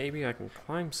is that maybe I can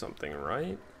climb something,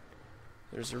 right?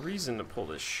 There's a reason to pull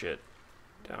this shit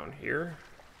down here.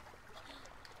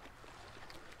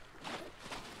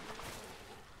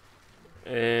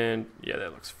 And yeah,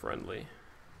 that looks friendly.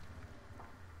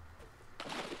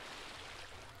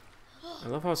 I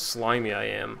love how slimy I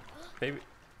am. Maybe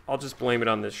I'll just blame it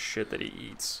on this shit that he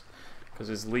eats,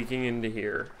 because it's leaking into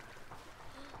here.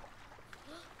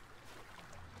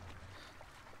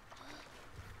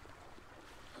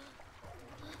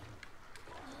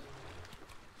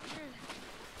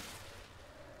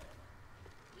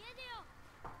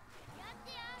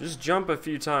 Just jump a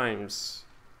few times.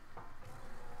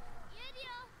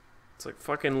 It's like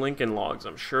fucking Lincoln Logs.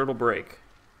 I'm sure it'll break.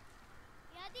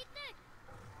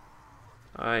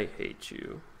 I hate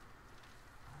you.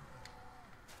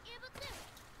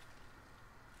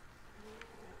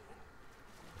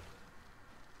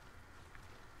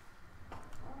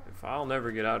 If I'll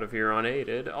never get out of here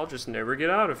unaided, I'll just never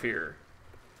get out of here.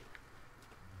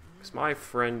 Because my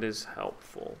friend is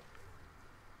helpful.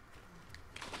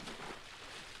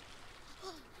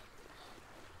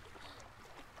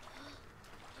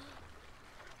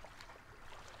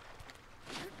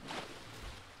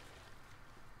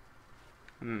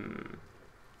 Hmm.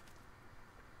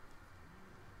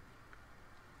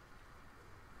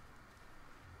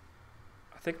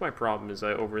 I think my problem is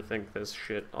I overthink this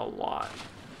shit a lot.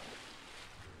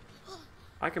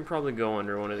 I can probably go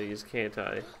under one of these, can't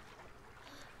I?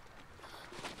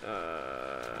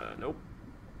 Nope.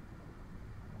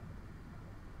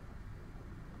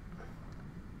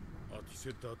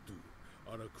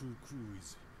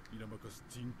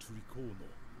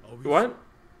 What?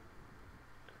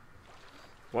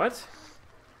 What?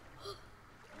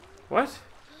 What?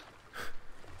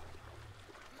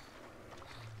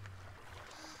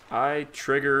 I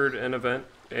triggered an event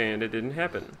and it didn't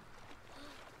happen.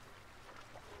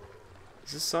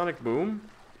 Is this Sonic Boom?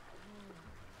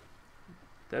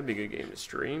 That'd be a good game to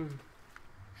stream.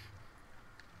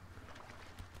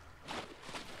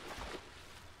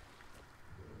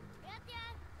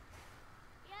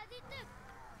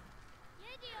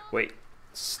 Wait,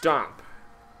 stomp.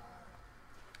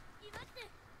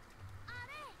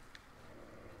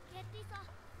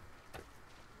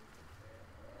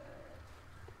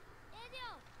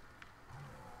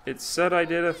 It said I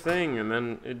did a thing and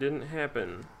then it didn't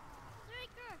happen.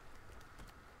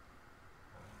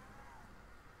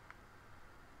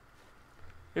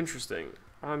 Interesting.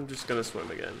 I'm just gonna swim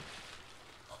again.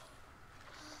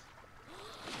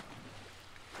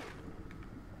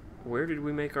 Where did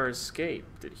we make our escape?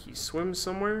 Did he swim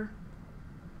somewhere?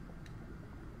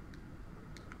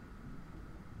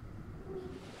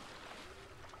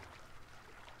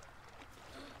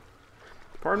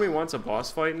 Part of me wants a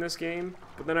boss fight in this game,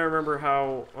 but then I remember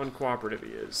how uncooperative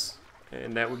he is,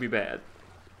 and that would be bad.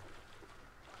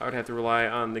 I would have to rely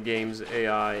on the game's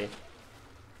AI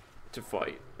to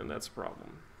fight, and that's a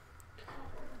problem.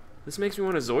 This makes me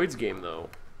want a Zoids game, though.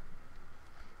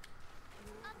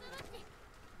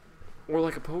 Or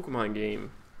like a Pokemon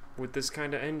game with this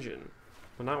kind of engine.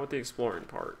 Well, not with the exploring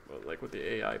part, but like with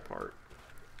the AI part.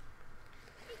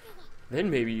 Then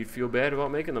maybe you'd feel bad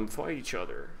about making them fight each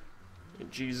other.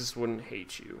 And Jesus wouldn't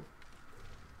hate you.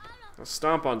 Now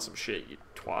stomp on some shit, you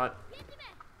twat.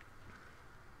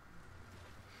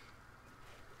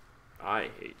 I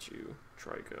hate you,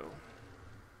 Trico.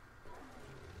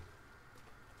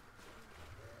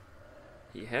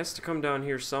 He has to come down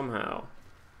here somehow.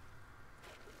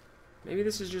 Maybe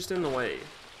this is just in the way.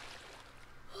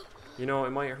 You know, it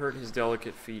might hurt his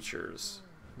delicate features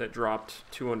that dropped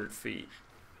 200 feet.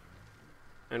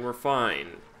 And we're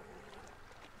fine.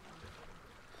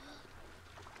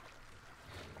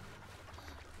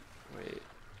 Wait,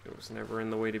 it was never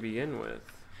in the way to begin with.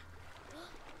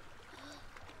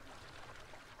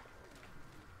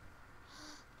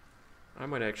 I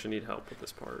might actually need help with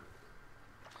this part.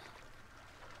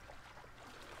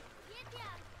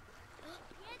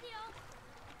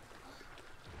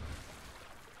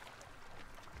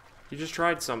 You just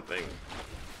tried something.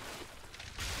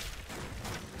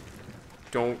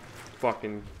 Don't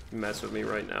fucking mess with me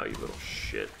right now, you little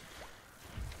shit.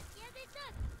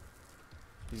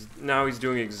 Now he's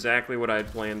doing exactly what I had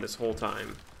planned this whole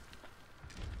time.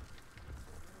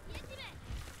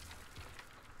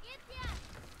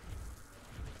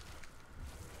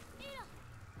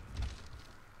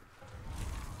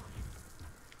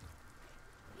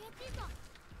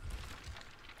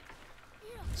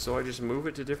 So I just move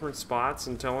it to different spots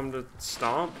and tell him to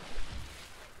stomp?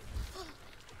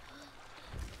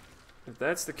 If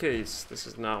that's the case, this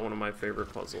is not one of my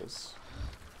favorite puzzles.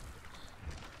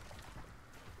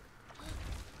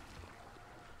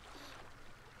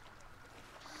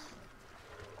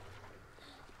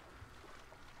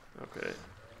 Okay.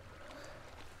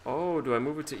 Oh, do I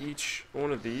move it to each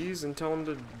one of these and tell him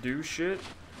to do shit?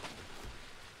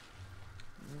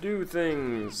 Do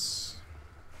things.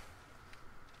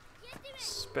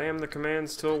 Spam the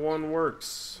commands till one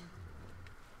works.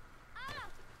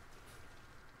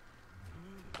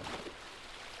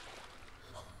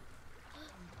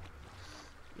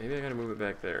 Maybe I gotta move it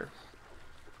back there.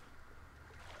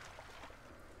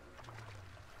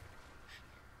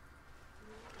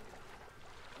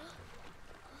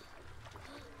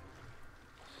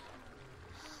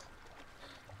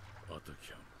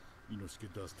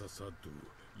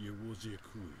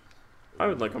 I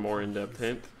would like a more in-depth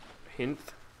hint.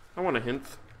 I want a hint.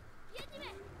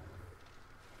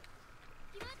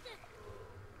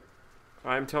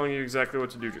 I'm telling you exactly what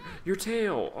to do. Your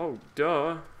tail! Oh,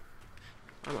 duh.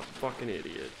 I'm a fucking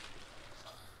idiot.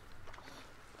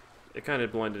 It kind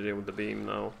of blended in with the beam,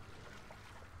 though.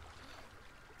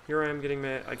 Here I am getting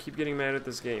mad. I keep getting mad at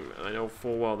this game, and I know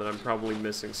full well that I'm probably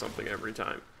missing something every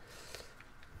time.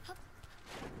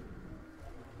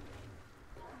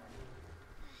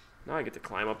 Now I get to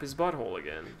climb up his butthole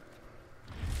again.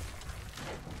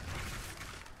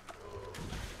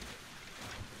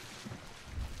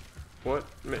 What?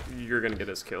 You're gonna get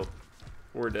us killed.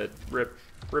 We're dead. Rip.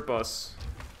 Rip us.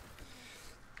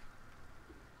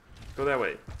 Go that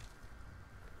way.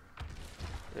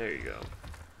 There you go.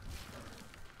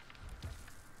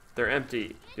 They're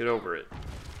empty. Get over it. Oh,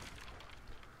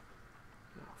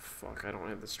 fuck. I don't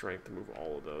have the strength to move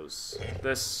all of those.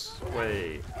 This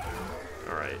way.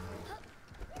 Alright.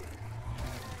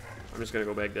 I'm just gonna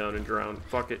go back down and drown.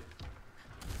 Fuck it.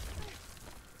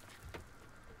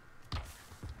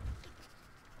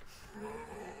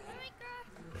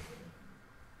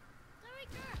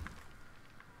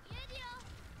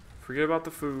 Forget about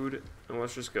the food, and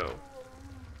let's just go.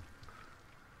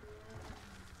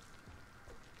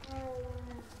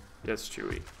 Yes,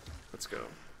 Chewie. Let's go.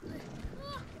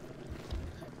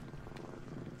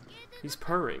 He's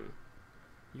purring.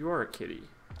 You are a kitty.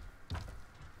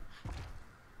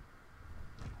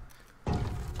 Oh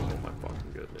my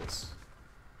fucking goodness.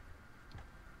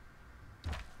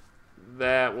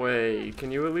 That way.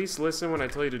 Can you at least listen when I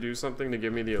tell you to do something to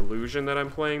give me the illusion that I'm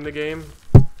playing the game?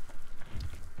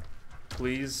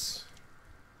 Please.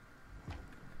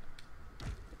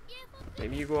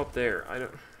 Maybe you go up there. I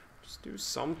don't. Just do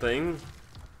something.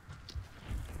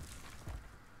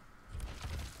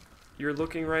 You're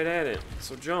looking right at it,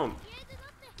 so jump.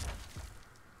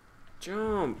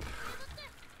 Jump.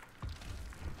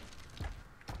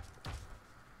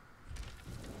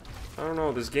 I don't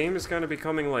know, this game is kind of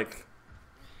becoming like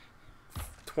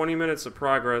 20 minutes of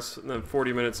progress and then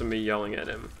 40 minutes of me yelling at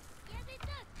him.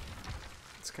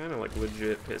 It's kind of like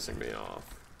legit pissing me off.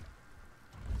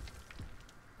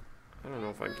 I don't know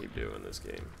if I can keep doing this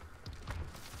game.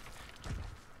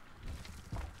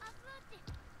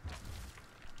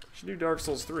 Should do Dark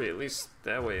Souls 3, at least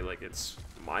that way, like, it's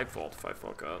my fault if I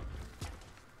fuck up.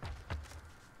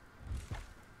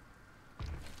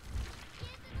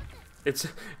 It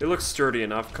looks sturdy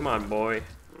enough. Come on, boy.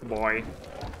 Boy.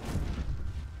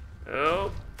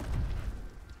 Oh.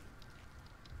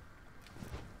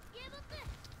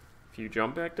 If you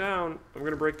jump back down, I'm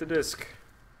gonna break the disc.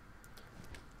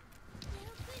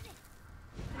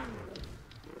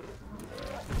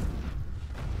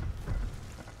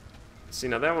 See,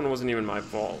 now that one wasn't even my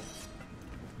fault.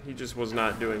 He just was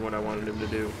not doing what I wanted him to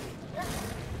do.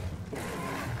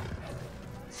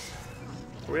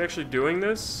 Are we actually doing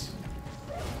this?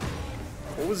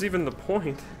 What was even the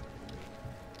point?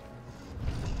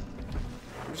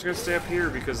 I'm just gonna stay up here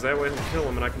because that way he'll kill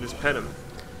him and I can just pet him.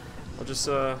 I'll just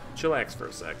chillax for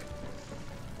a sec.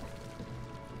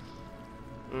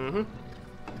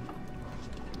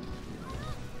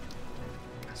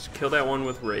 Just kill that one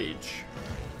with rage.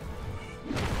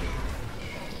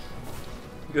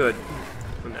 Good.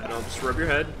 And then I'll just rub your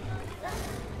head.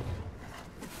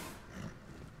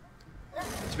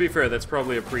 To be fair, that's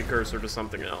probably a precursor to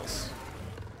something else.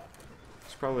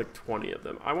 There's probably like 20 of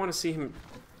them. I want to see him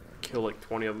kill like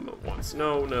 20 of them at once.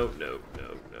 No, no, no,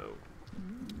 no, no.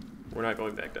 We're not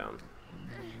going back down.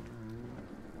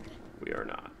 We are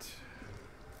not.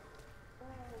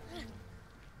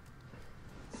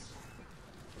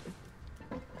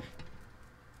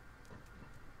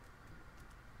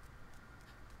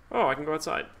 Oh, I can go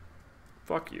outside.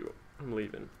 Fuck you. I'm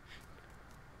leaving.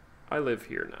 I live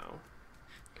here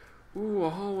now. Ooh, a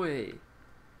hallway.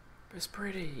 It's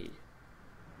pretty.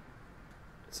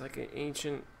 It's like an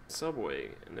ancient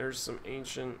subway, and there's some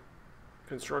ancient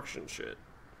construction shit.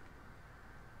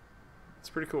 It's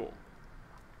pretty cool.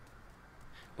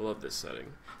 I love this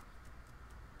setting.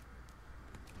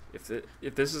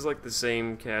 If this is like the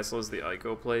same castle as the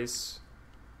Ico place,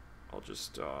 I'll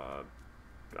just, I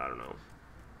don't know.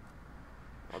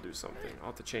 I'll do something. I'll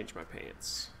have to change my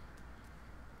pants.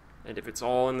 And if it's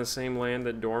all in the same land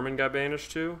that Dorman got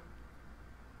banished to,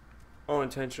 I'll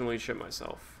intentionally shit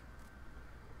myself.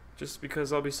 Just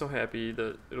because I'll be so happy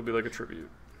that it'll be like a tribute.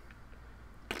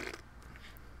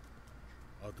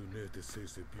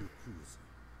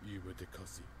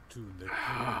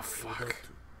 Ah, fuck.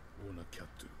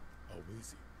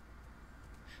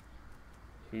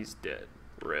 He's dead.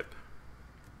 Rip.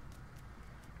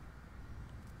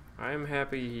 I am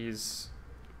happy he's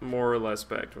more or less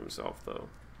back to himself, though.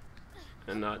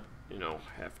 And not, you know,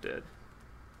 half dead.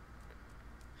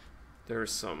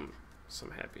 There's some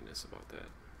happiness about that.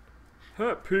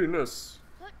 Happiness!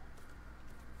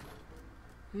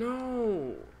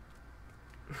 No!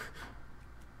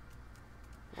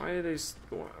 Why are they...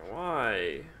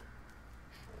 Why?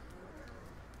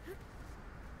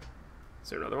 Is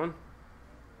there another one?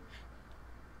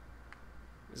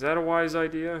 Is that a wise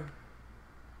idea?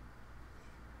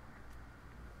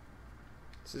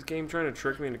 Is this game trying to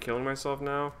trick me into killing myself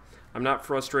now? I'm not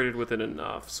frustrated with it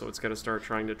enough, so it's got to start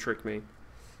trying to trick me.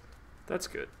 That's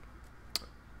good.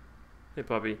 Hey,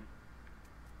 puppy.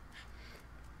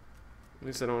 At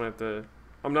least I don't have to...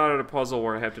 I'm not at a puzzle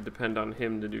where I have to depend on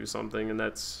him to do something, and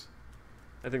that's...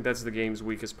 I think that's the game's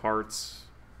weakest parts.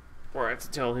 Where I have to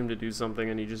tell him to do something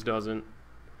and he just doesn't.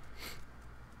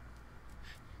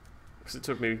 Because it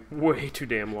took me way too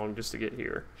damn long just to get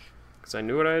here. Because I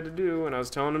knew what I had to do, and I was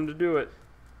telling him to do it.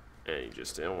 And he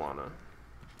just didn't wanna.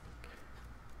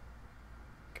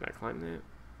 Can I climb that?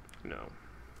 No.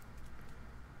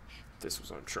 If this was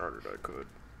Uncharted, I could.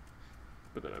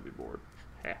 But then I'd be bored.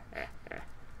 I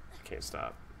can't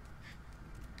stop.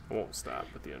 I won't stop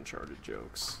with the Uncharted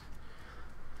jokes.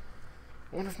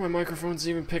 I wonder if my microphone's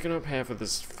even picking up half of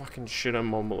this fucking shit I'm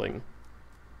mumbling.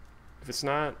 If it's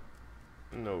not,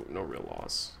 no real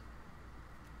loss.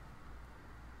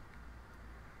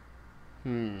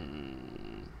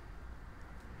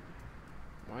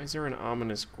 Why is there an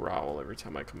ominous growl every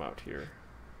time I come out here?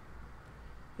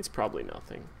 It's probably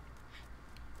nothing.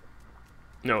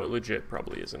 No, it legit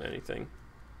probably isn't anything.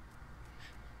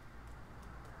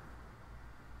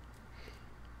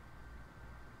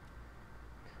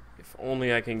 If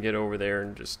only I can get over there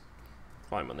and just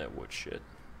climb on that wood shit.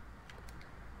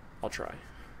 I'll try.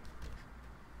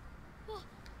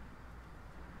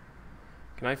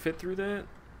 Can I fit through that?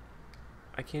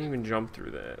 I can't even jump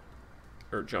through that.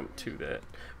 Or jump to that.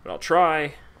 But I'll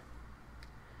try.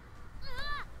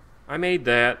 I made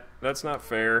that. That's not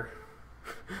fair.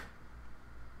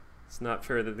 It's not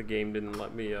fair that the game didn't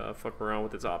let me fuck around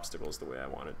with its obstacles the way I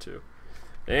wanted to.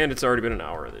 And it's already been an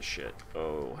hour of this shit.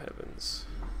 Oh, heavens.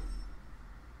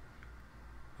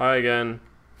 Hi again.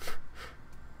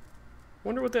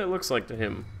 Wonder what that looks like to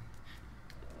him.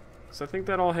 So I think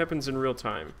that all happens in real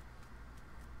time.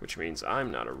 Which means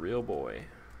I'm not a real boy.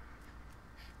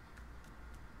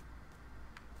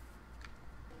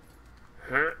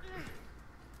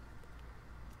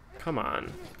 Come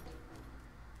on.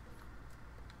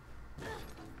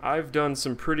 I've done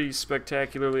some pretty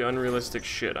spectacularly unrealistic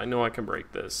shit. I know I can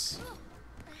break this.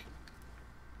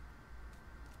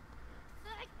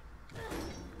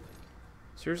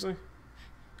 Seriously?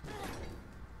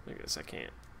 I guess I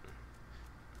can't.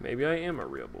 Maybe I am a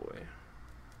real boy.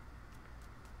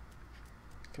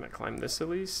 Can I climb this at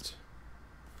least?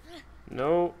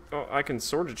 No. Oh, I can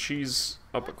sort of cheese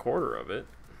up a quarter of it.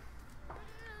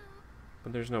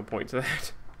 But there's no point to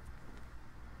that.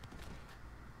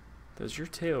 Does your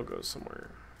tail go somewhere?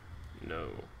 No.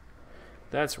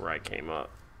 That's where I came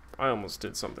up. I almost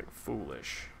did something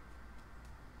foolish.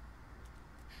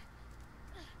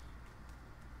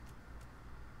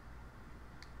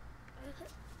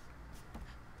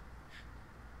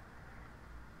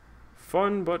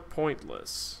 Fun but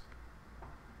pointless.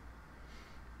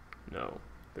 No,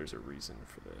 there's a reason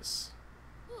for this.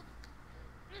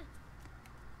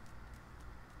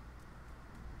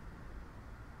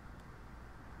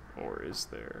 Or is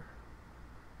there?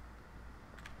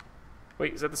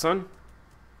 Wait, is that the sun?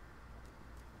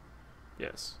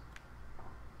 Yes.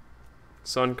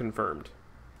 Sun confirmed.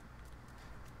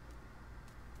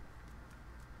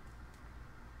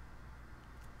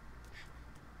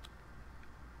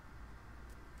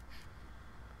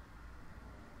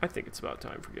 I think it's about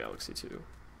time for Galaxy 2.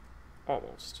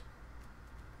 Almost.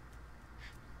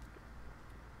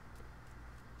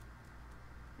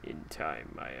 In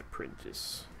time, my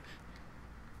apprentice.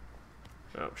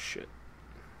 Oh, shit.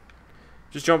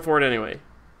 Just jump for it anyway.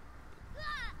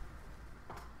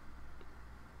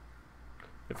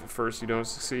 If at first you don't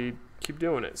succeed, keep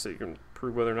doing it so you can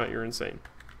prove whether or not you're insane.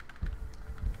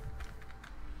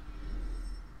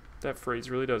 That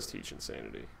phrase really does teach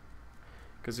insanity.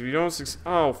 Because if you don't succeed...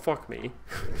 Oh, fuck me.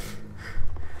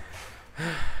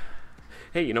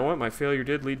 Hey, you know what? My failure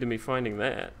did lead to me finding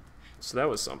that. So that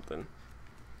was something.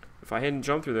 If I hadn't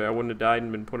jumped through there, I wouldn't have died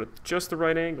and been put at just the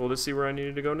right angle to see where I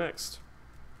needed to go next.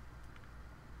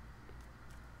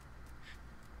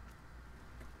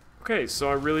 Okay, so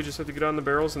I really just have to get on the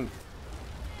barrels and...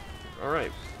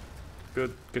 Alright.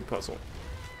 Good puzzle.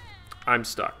 I'm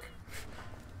stuck.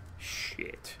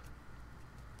 Shit.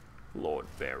 Lord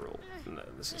Barrel. No,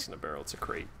 this isn't a barrel, it's a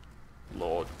crate.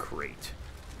 Lord Crate.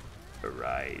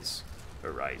 Arise.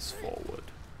 Arise forward.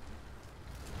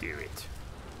 Do it.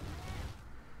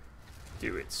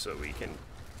 Do it so we can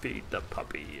feed the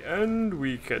puppy and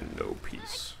we can know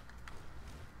peace.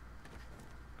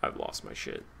 I've lost my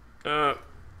shit.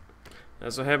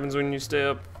 That's what happens when you stay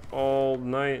up all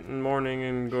night and morning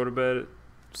and go to bed at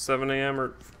 7 a.m.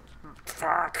 or...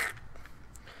 Fuck!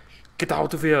 Get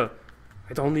out of here!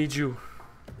 I don't need you.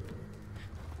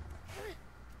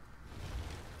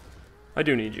 I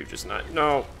do need you, just not...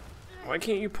 No! Why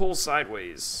can't you pull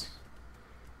sideways?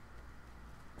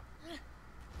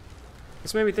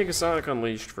 This made me think of Sonic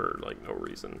Unleashed for, like, no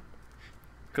reason.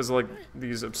 Because, like,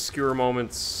 these obscure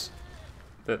moments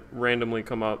that randomly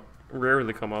come up,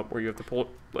 rarely come up, where you have to pull,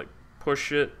 like,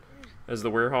 push it as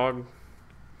the werehog.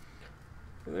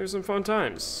 And there's some fun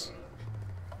times.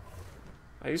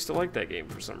 I used to like that game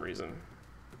for some reason.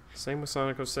 Same with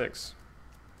Sonic 06.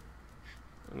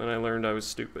 And then I learned I was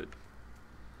stupid.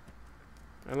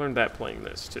 I learned that playing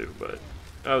this too, but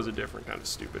I was a different kind of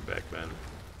stupid back then.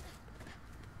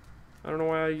 I don't know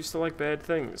why I used to like bad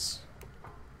things.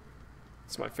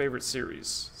 It's my favorite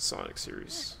series, Sonic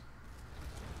series.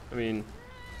 I mean,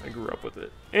 I grew up with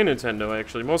it. And Nintendo,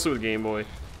 actually. Mostly with Game Boy.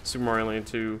 Super Mario Land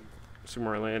 2. Super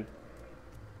Mario Land.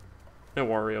 And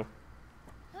Wario.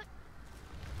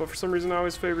 But for some reason I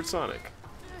always favored Sonic.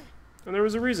 And there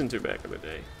was a reason to back in the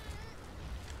day.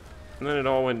 And then it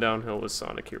all went downhill with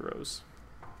Sonic Heroes.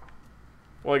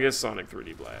 Well, I guess Sonic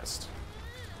 3D Blast.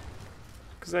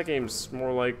 Because that game's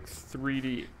more like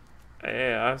 3D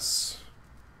ass.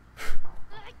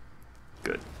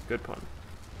 Good pun.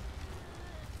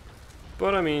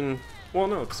 But I mean, well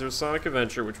no, because there was Sonic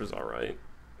Adventure, which was alright.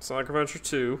 Sonic Adventure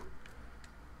 2.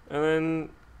 And then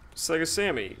Sega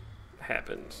Sammy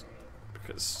happened.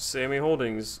 Because Sammy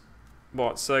Holdings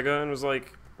bought Sega and was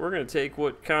like, we're going to take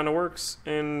what kind of works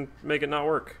and make it not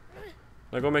work.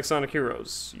 Now go make Sonic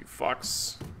Heroes, you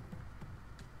fucks.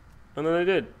 And then they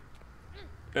did.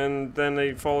 And then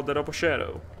they followed that up with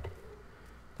Shadow.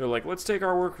 They're like, let's take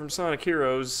our work from Sonic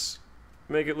Heroes,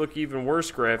 make it look even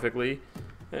worse graphically,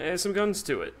 and add some guns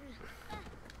to it.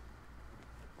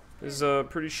 This is a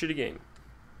pretty shitty game.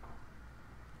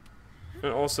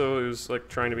 And also, it was like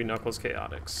trying to be Knuckles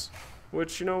Chaotix,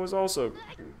 which, you know, was also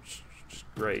just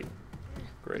great.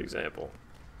 Great example.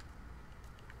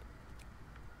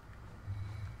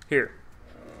 Here.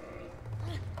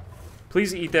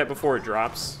 Please eat that before it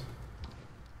drops.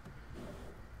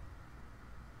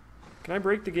 Can I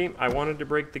break the game? I wanted to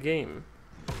break the game.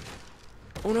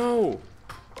 Oh no!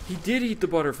 He did eat the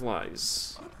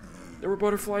butterflies. There were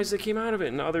butterflies that came out of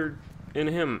it and in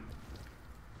him.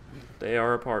 They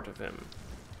are a part of him.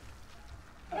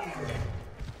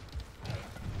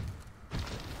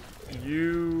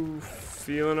 You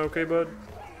feeling okay, bud?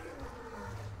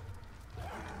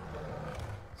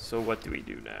 So what do we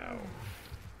do now?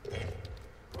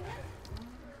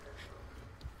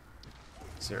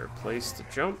 Is there a place to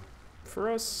jump for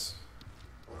us?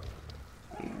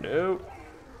 Nope.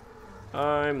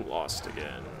 I'm lost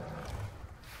again.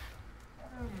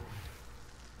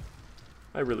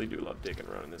 I really do love digging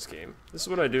around in this game. This is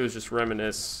what I do, is just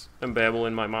reminisce and babble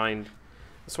in my mind.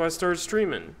 That's why I started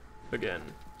streaming again.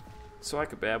 So I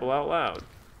could babble out loud.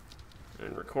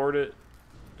 And record it.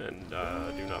 And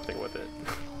do nothing with it.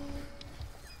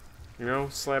 You know,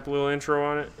 slap a little intro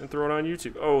on it and throw it on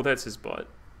YouTube. Oh, that's his butt.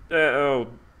 Oh,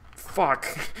 fuck.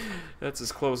 That's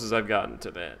as close as I've gotten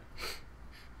to that.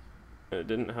 And it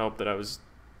didn't help that I was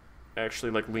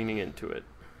actually, like, leaning into it.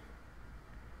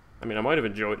 I mean, I might have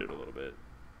enjoyed it a little bit,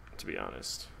 to be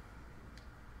honest.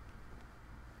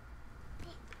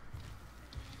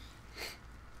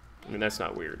 I mean, that's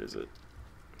not weird, is it?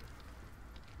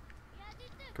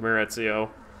 Come here, Ezio.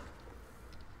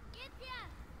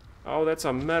 Oh, that's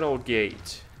a metal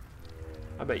gate.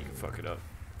 I bet you can fuck it up.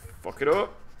 Fuck it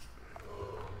up.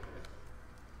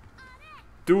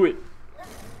 Do it.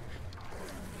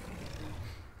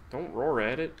 Don't roar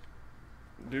at it.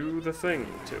 Do the thing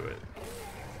to it.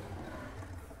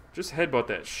 Just headbutt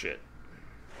that shit.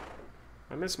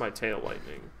 I miss my tail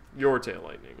lightning. Your tail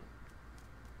lightning.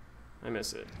 I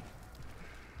miss it.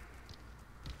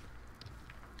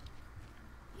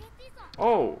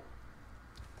 Oh!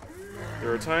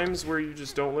 There are times where you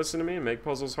just don't listen to me and make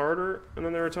puzzles harder, and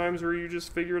then there are times where you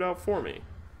just figure it out for me.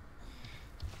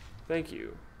 Thank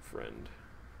you, friend.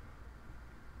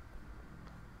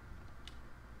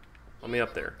 Let me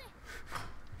up there.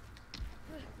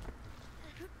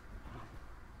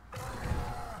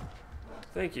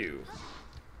 Thank you.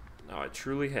 Now I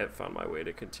truly have found my way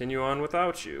to continue on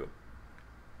without you.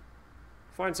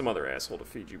 Find some other asshole to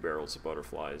feed you barrels of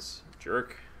butterflies,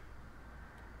 jerk.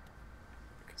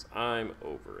 Because I'm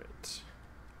over it.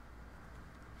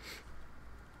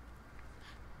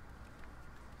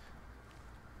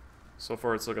 So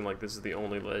far it's looking like this is the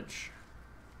only ledge.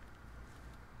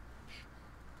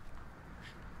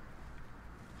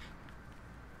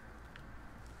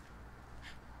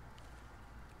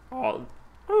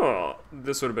 Oh,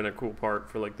 this would have been a cool part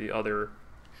for like the other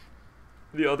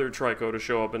Trico to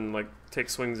show up and like take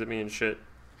swings at me and shit.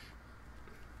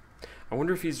 I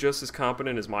wonder if he's just as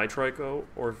competent as my Trico,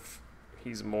 or if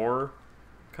he's more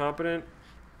competent,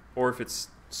 or if it's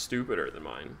stupider than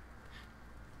mine.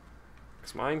 Because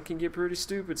 'Cause mine can get pretty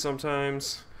stupid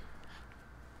sometimes.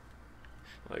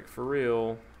 Like, for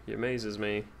real. He amazes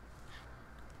me.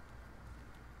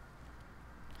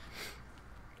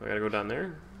 I gotta go down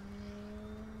there?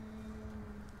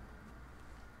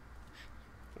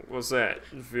 What's that?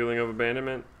 Feeling of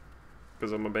abandonment?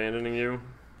 Because I'm abandoning you?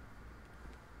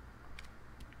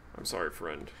 I'm sorry,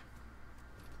 friend.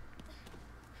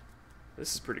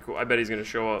 This is pretty cool. I bet he's gonna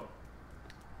show up.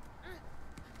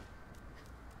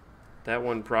 That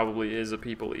one probably is a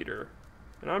people eater.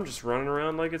 And I'm just running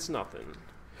around like it's nothing.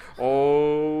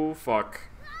 Oh, fuck.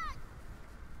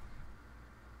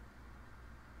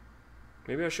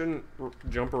 Maybe I shouldn't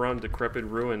jump around decrepit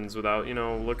ruins without, you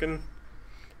know, looking.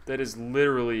 That is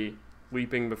literally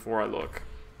leaping before I look.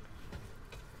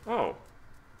 Oh.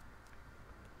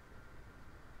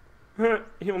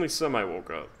 He only semi-woke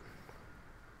up.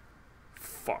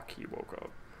 Fuck, he woke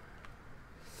up.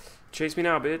 Chase me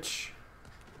now, bitch.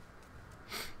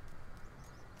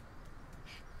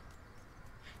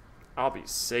 I'll be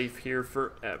safe here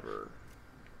forever.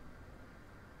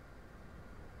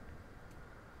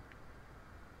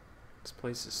 This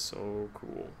place is so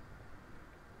cool.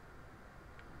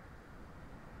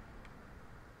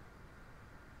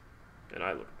 And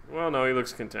I look... Well, no, he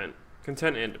looks content.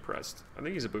 Content and depressed. I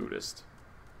think he's a Buddhist.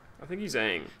 I think he's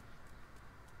Aang.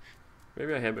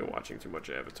 Maybe I have been watching too much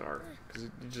Avatar. Because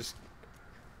it just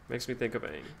makes me think of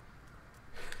Aang.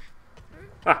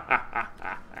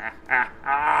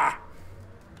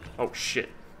 Oh, shit.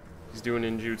 He's doing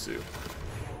ninjutsu.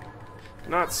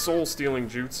 Not soul-stealing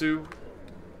jutsu.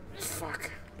 Fuck.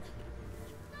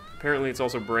 Apparently it's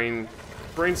also brain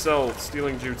cell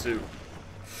stealing jutsu.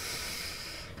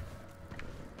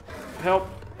 Help.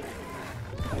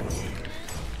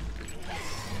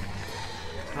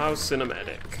 How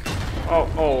cinematic.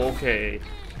 Oh, okay.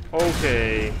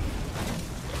 Okay.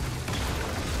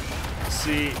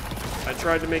 See, I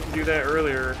tried to make you do that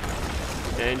earlier,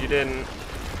 and you didn't.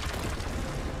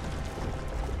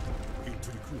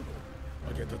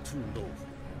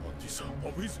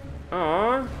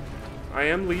 Aw, I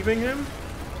am leaving him?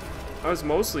 I was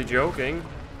mostly joking.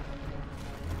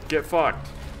 Get fucked.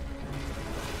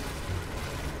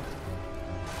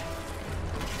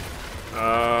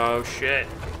 Oh, shit.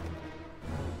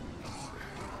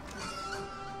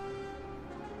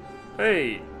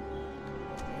 Hey,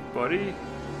 buddy.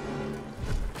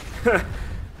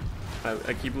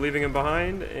 I keep leaving him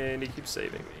behind, and he keeps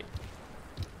saving me.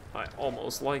 I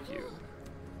almost like you.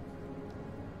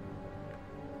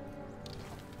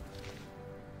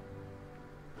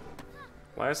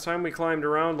 Last time we climbed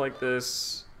around like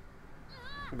this,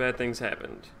 bad things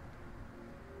happened.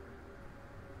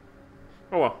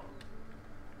 Oh well.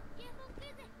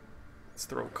 Let's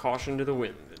throw caution to the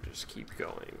wind and just keep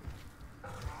going.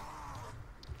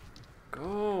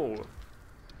 Go!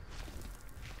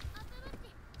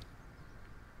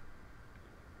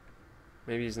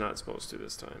 Maybe he's not supposed to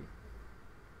this time.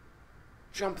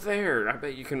 Jump there! I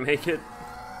bet you can make it.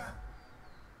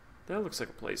 That looks like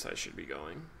a place I should be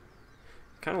going.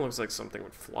 Kind of looks like something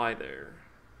would fly there.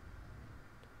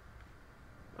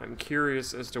 I'm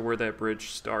curious as to where that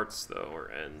bridge starts, though, or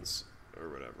ends, or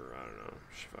whatever. I don't know.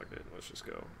 Fuck it. Let's just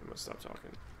go. I'm gonna stop talking.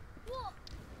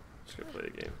 Just gonna play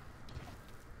the game.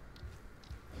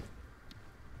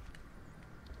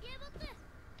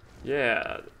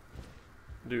 Yeah.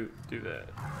 Do that.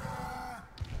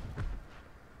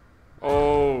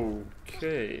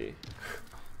 Okay.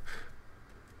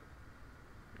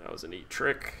 That was a neat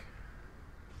trick.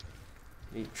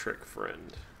 Neat trick,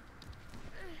 friend.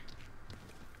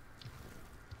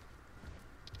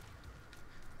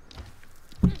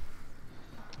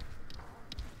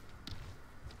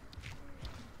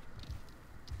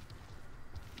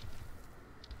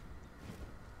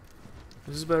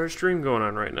 There's a better stream going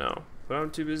on right now, but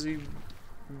I'm too busy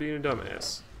being a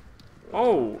dumbass.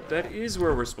 Oh, that is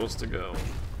where we're supposed to go.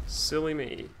 Silly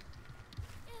me.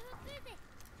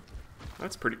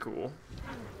 That's pretty cool.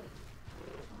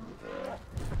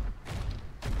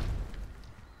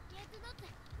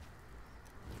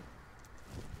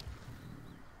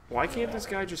 Why can't this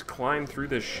guy just climb through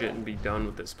this shit and be done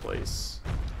with this place?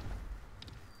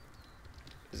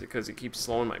 Is it because he keeps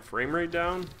slowing my frame rate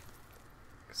down?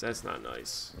 Because that's not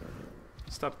nice.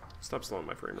 Stop slowing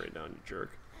my frame rate down, you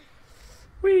jerk.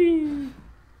 Whee!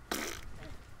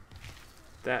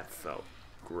 That felt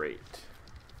great.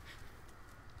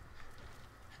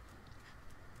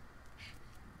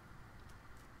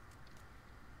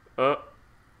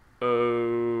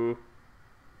 Uh-oh.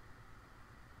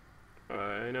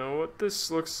 I know what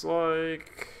this looks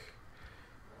like.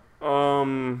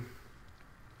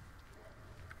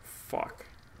 Fuck.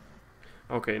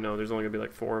 Okay, no, there's only gonna be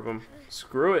like 4 of them.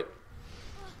 Screw it.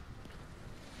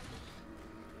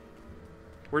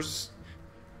 Where's...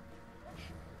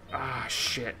 Ah,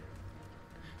 shit.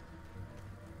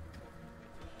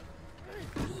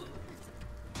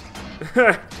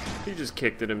 He just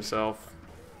kicked it himself.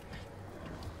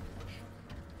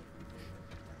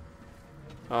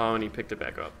 Oh, and he picked it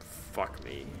back up. Fuck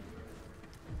me.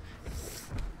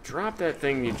 Drop that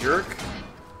thing, you jerk.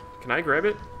 Can I grab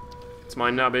it? It's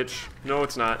mine now, bitch. No,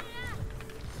 it's not.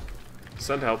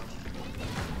 Send help.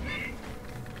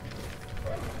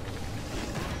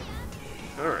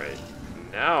 Alright.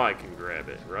 Now I can grab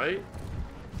it, right?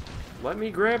 Let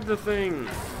me grab the thing.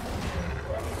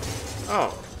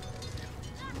 Oh.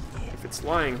 If it's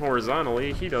lying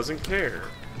horizontally, he doesn't care.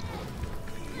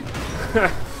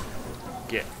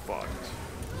 Get fucked.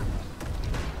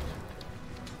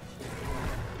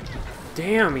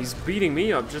 Damn, he's beating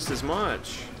me up just as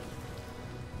much.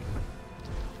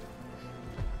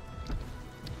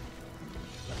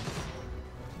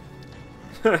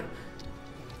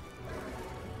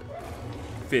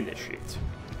 Finish it.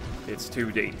 It's too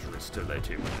dangerous to let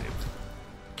him live.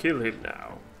 Kill him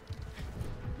now.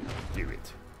 Do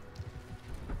it.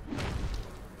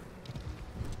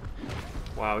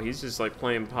 Wow, he's just like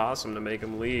playing possum to make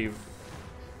him leave.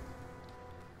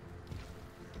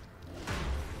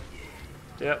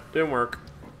 Yep, didn't work.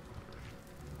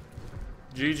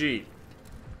 GG.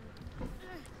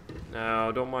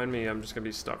 Now, don't mind me, I'm just gonna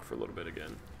be stuck for a little bit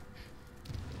again.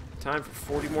 Time for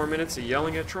 40 more minutes of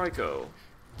yelling at Trico.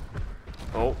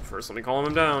 Oh, first let me calm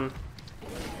him down.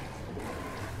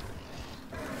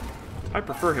 I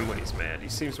prefer him when he's mad. He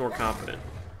seems more confident.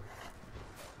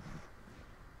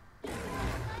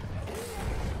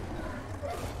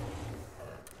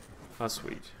 Ah,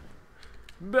 sweet.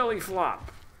 Belly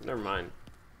flop. Never mind.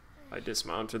 I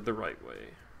dismounted the right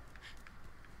way.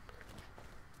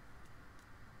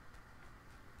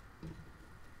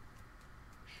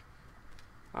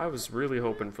 I was really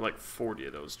hoping for like 40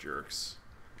 of those jerks.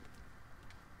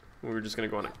 We were just gonna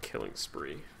go on a killing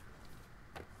spree.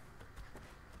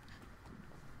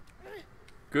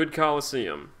 Good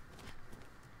Coliseum.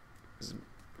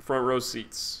 Front row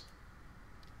seats.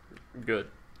 Good.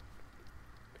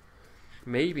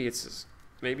 Maybe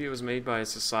it was made by a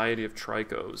society of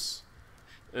Tricos.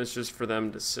 And it's just for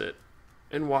them to sit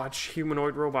and watch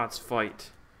humanoid robots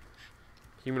fight.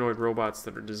 Humanoid robots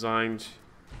that are designed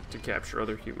to capture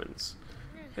other humans.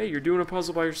 Hey, you're doing a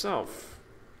puzzle by yourself.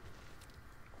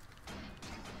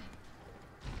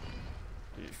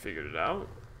 You figured it out?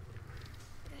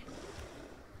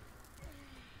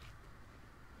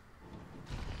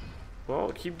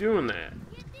 Well, keep doing that.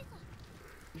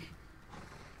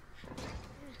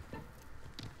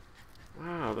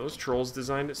 Wow, those trolls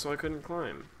designed it so I couldn't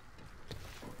climb.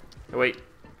 Oh, wait.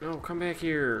 No, come back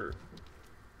here.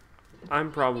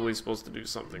 I'm probably supposed to do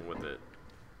something with it.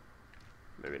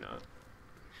 Maybe not.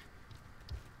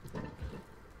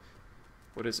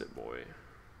 What is it, boy?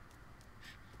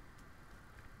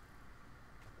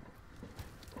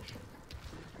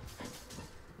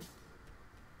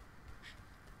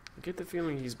 I get the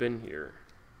feeling he's been here.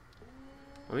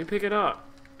 Let me pick it up.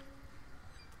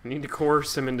 I need to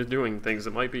coerce him into doing things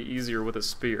that might be easier with a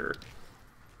spear.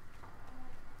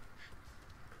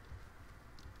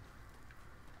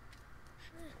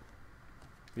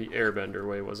 The airbender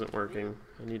way wasn't working.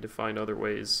 I need to find other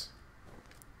ways.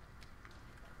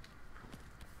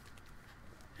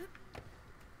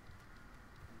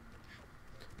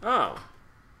 Oh.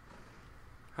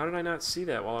 How did I not see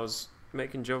that while I was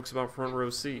making jokes about front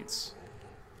row seats?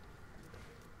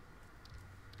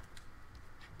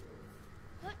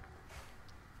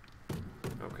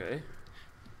 Okay.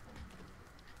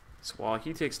 So while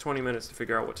he takes 20 minutes to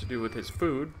figure out what to do with his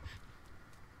food,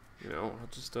 you know, I'll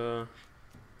just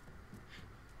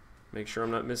make sure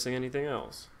I'm not missing anything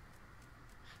else.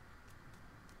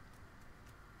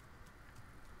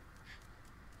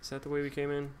 Is that the way we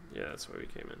came in? Yeah, that's the way we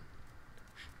came in.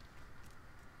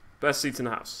 Best seats in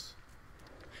the house.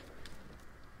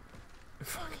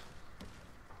 Fuck.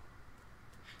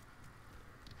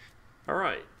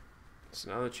 Alright. So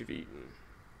now that you've eaten,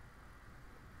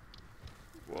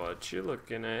 what you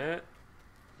looking at?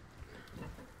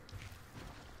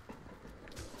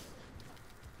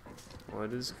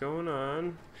 What is going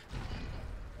on?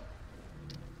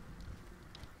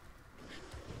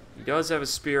 He does have a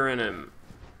spear in him.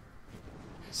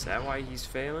 Is that why he's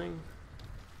failing?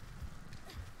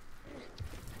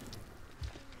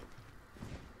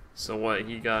 So what,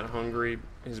 he got hungry,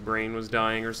 his brain was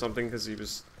dying or something because he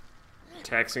was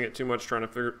taxing it too much trying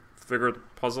to figure the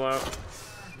puzzle out?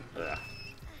 Ugh.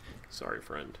 Sorry,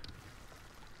 friend.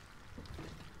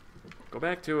 Go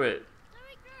back to it.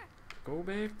 Go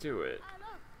back to it.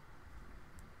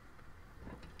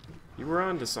 You were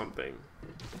onto something.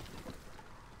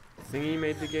 Thingy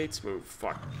made the gates move.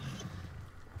 Fuck.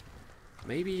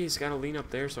 Maybe he's gotta lean up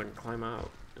there so I can climb out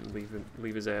and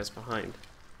leave his ass behind.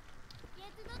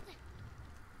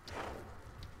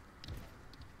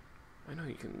 I know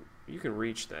you can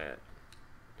reach that.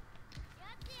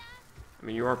 I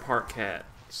mean, you are part cat,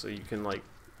 so you can like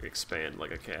expand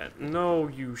like a cat. No,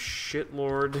 you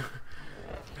shitlord.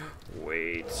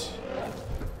 Wait.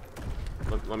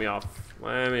 Let me off.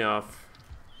 Let me off.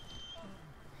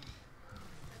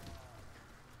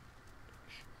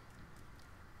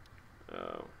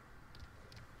 Oh.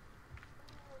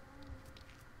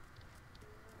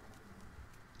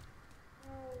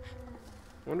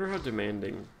 Wonder how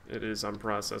demanding it is on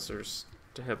processors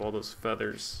to have all those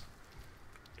feathers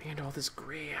and all this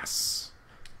grass.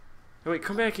 Oh wait,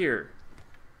 come back here.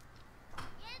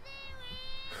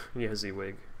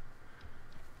 Yeziwig.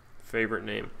 Favorite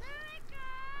name.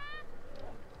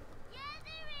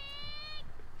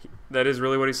 That is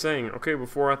really what he's saying. Okay,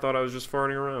 before I thought I was just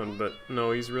farting around, but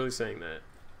no, he's really saying that.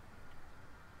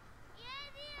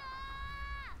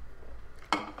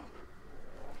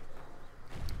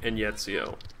 And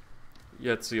Yezio.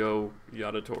 Yezio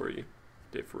Yadatori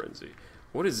de Firenze.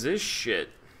 What is this shit?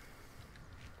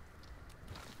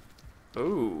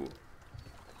 Ooh.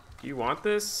 Do you want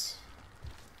this?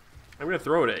 I'm gonna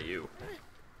throw it at you.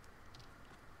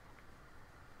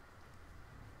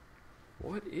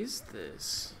 What is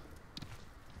this?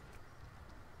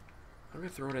 I'm gonna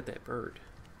throw it at that bird.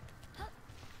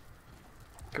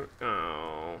 Come,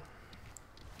 oh.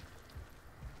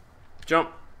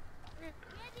 Jump!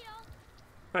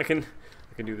 I can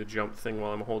do the jump thing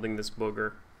while I'm holding this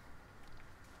booger.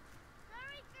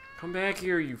 Come back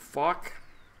here, you fuck!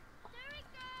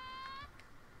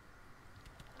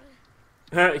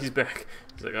 He's back.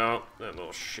 He's like, oh, that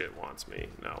little shit wants me.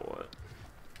 Now what?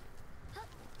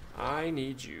 I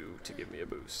need you to give me a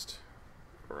boost,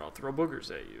 or I'll throw boogers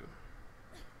at you.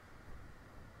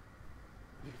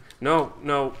 No,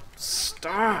 no,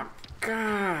 stop!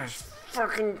 Gosh,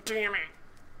 fucking damn it!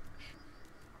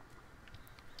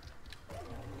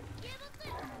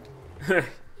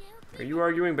 Are you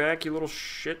arguing back, you little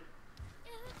shit?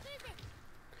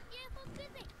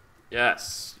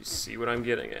 Yes, you see what I'm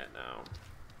getting at now.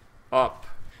 Up.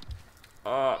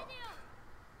 Up.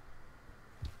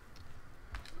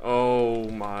 Oh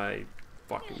my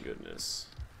fucking goodness.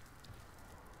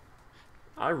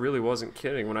 I really wasn't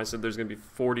kidding when I said there's gonna be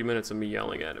 40 minutes of me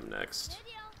yelling at him next.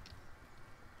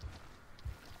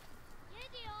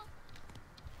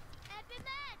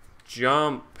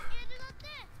 Jump.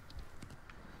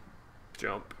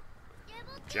 Jump.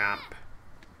 Jump.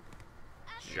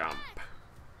 Jump.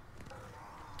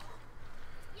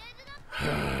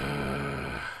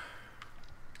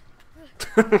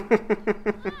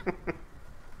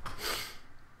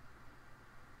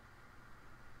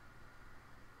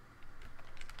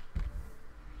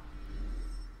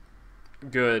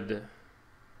 Good.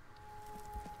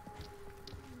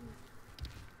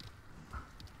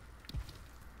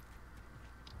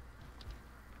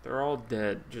 They're all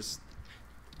dead. Just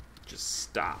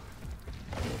stop.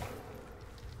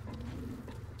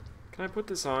 Can I put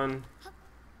this on?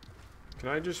 Can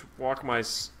I just walk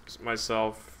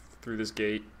myself through this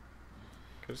gate?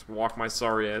 Can I just walk my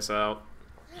sorry ass out?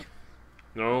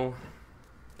 No?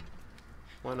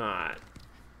 Why not?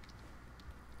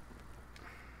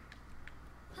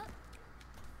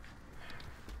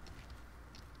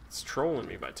 It's trolling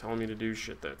me by telling me to do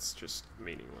shit that's just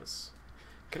meaningless.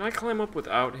 Can I climb up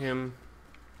without him?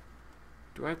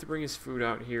 Do I have to bring his food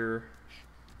out here?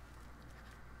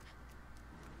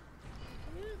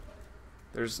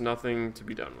 There's nothing to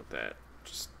be done with that.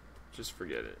 Just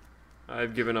forget it.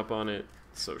 I've given up on it,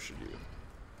 so should you.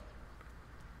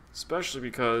 Especially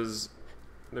because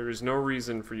there is no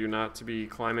reason for you not to be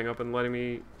climbing up and letting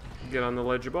me get on the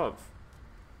ledge above.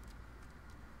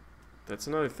 That's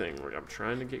another thing. Like, I'm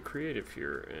trying to get creative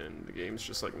here, and the game's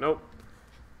just like, nope.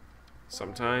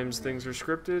 Sometimes things are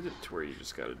scripted to where you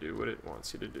just gotta do what it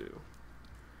wants you to do. And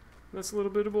that's a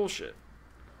little bit of bullshit.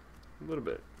 A little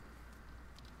bit.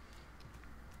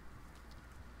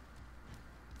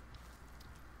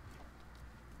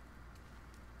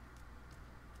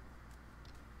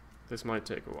 This might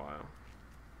take a while.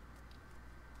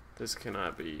 This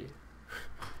cannot be...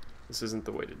 This isn't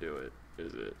the way to do it,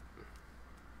 is it?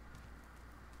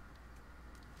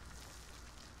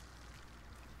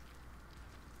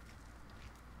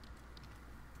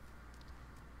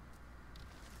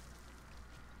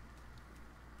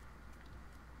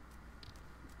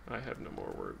 I have no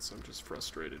more words. I'm just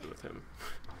frustrated with him.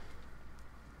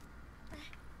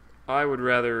 I would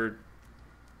rather,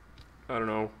 I don't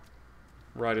know,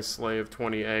 ride a sleigh of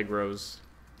 20 aggros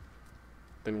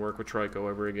than work with Trico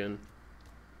ever again.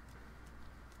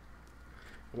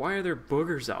 Why are there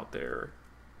boogers out there?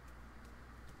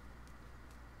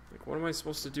 Like, what am I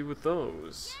supposed to do with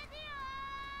those?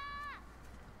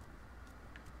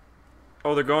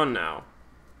 Oh, they're gone now.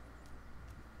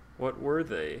 What were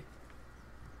they?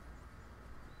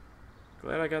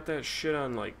 Glad I got that shit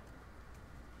on, like,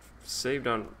 saved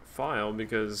on file,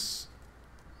 because...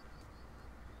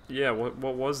 Yeah, what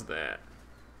was that?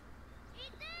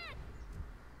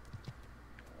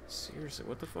 Seriously,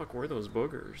 what the fuck were those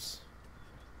boogers?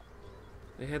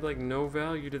 They had, like, no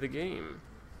value to the game.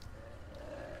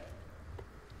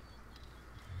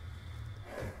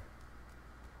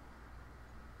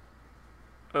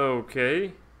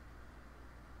 Okay.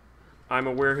 I'm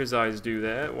aware his eyes do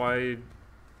that. Why...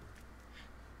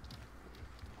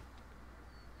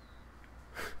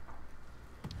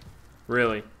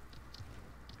 Really?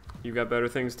 You got better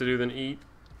things to do than eat?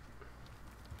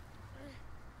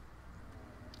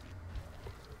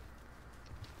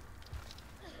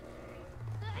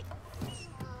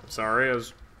 Sorry, I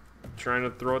was trying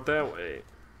to throw it that way.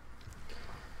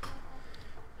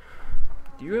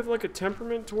 Do you have like a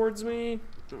temperament towards me?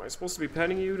 Am I supposed to be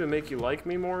petting you to make you like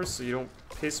me more so you don't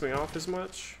piss me off as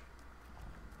much?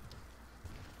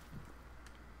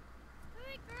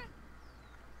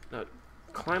 Now,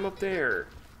 climb up there.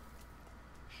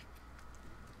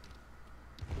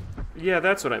 Yeah,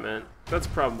 that's what I meant. That's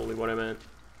probably what I meant.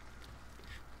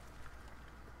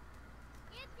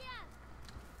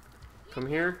 Come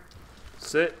here.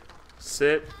 Sit.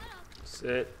 Sit.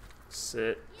 Sit.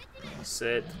 Sit.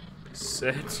 Sit.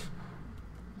 Sit.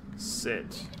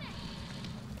 Sit.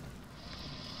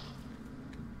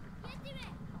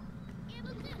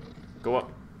 Go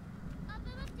up.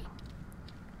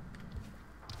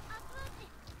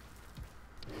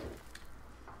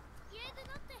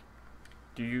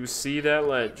 Do you see that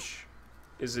ledge?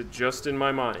 Is it just in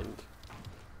my mind?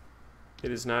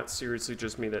 It is not seriously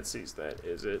just me that sees that,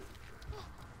 is it?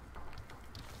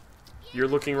 You're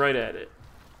looking right at it.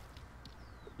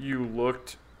 You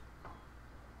looked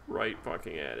right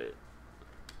fucking at it.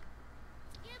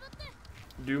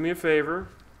 Do me a favor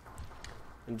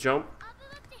and jump.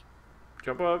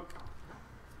 Jump up.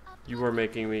 You are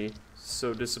making me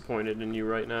so disappointed in you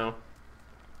right now.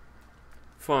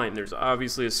 Fine, there's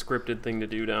obviously a scripted thing to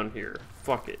do down here.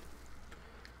 Fuck it.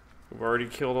 We've already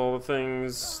killed all the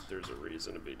things. There's a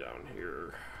reason to be down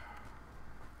here.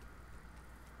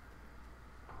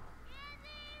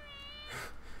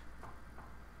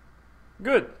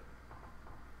 Good.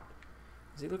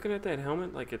 Is he looking at that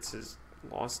helmet like it's his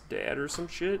lost dad or some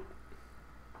shit?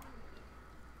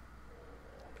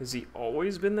 Has he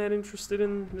always been that interested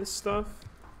in this stuff?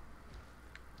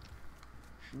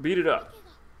 Beat it up.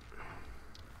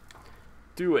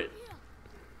 Do it.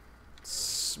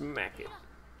 Smack it.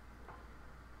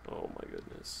 Oh my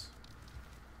goodness.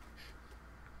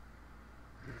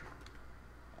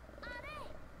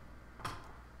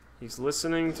 He's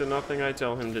listening to nothing I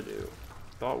tell him to do.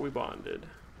 Thought we bonded.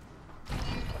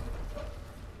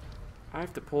 I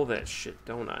have to pull that shit,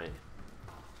 don't I?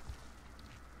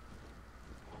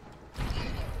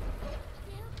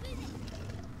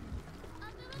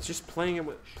 It's just playing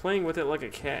with it like a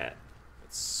cat.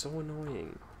 It's so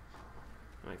annoying.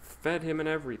 I fed him and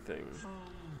everything.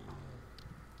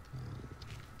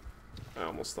 I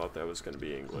almost thought that was going to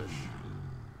be English.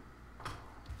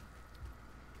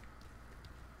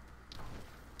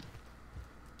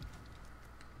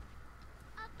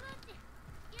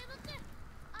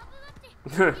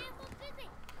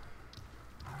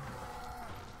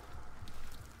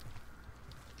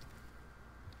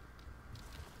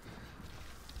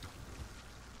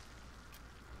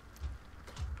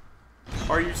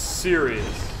 Are you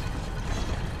serious?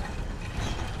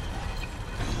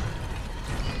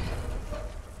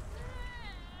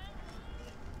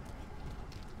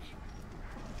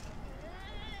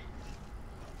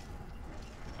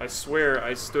 I swear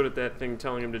I stood at that thing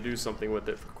telling him to do something with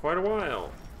it for quite a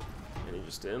while, and he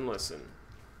just didn't listen.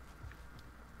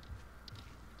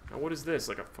 Now what is this,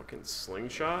 like a fucking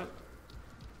slingshot?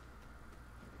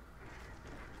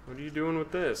 What are you doing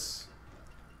with this?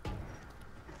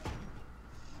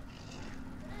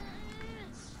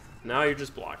 Now you're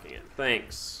just blocking it.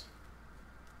 Thanks.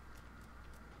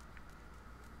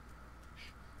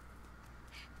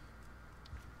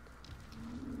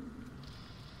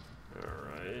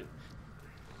 Alright.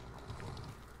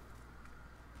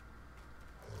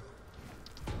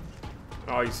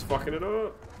 Oh, he's fucking it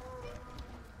up.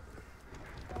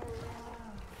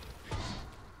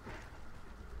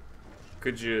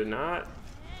 Could you not?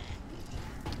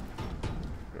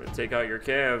 I'm gonna take out your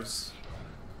calves.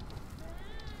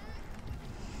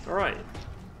 Alright.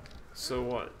 So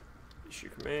what? Issue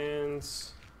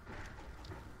commands.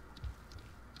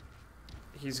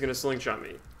 He's gonna slingshot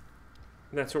me.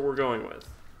 That's what we're going with.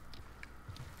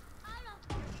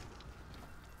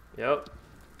 Yep.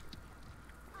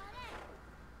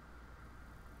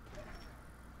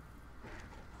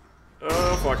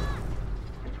 Oh, fuck.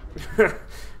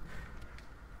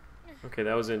 Okay,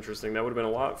 that was interesting. That would have been a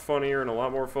lot funnier and a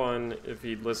lot more fun if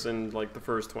he'd listened like the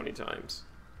first 20 times.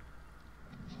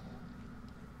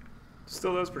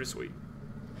 Still, that was pretty sweet.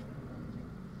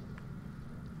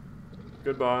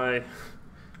 Goodbye.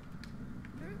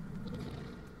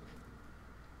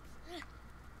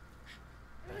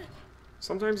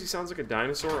 Sometimes he sounds like a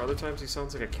dinosaur, other times he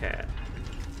sounds like a cat.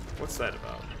 What's that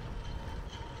about?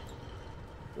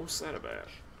 What's that about?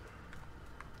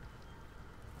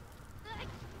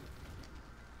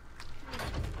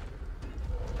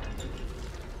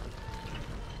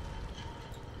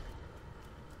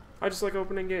 I just like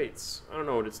opening gates. I don't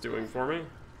know what it's doing for me.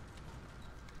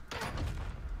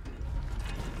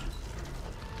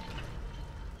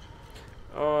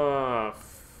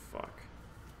 Fuck.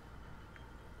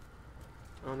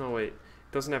 Oh, no, wait.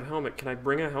 It doesn't have a helmet. Can I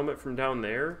bring a helmet from down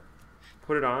there?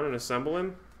 Put it on and assemble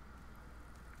him?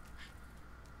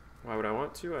 Why would I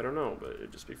want to? I don't know, but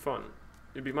it'd just be fun.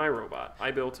 It'd be my robot.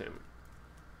 I built him.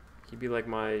 He'd be like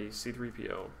my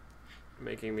C-3PO.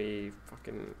 Making me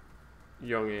fucking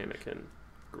young Anakin.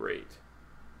 Great.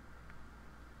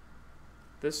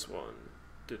 This one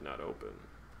did not open.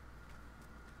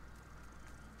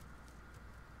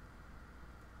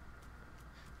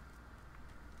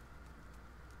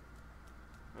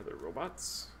 Are there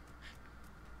robots?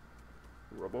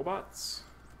 Robobots?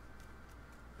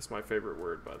 That's my favorite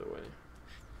word, by the way.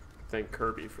 Thank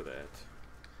Kirby for that.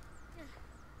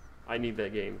 I need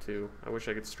that game, too. I wish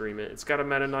I could stream it. It's got a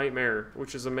Meta Nightmare,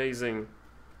 which is amazing.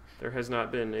 There has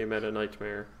not been a Meta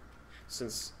Nightmare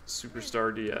since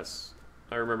Superstar DS.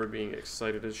 I remember being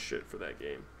excited as shit for that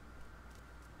game.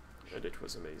 And it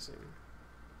was amazing.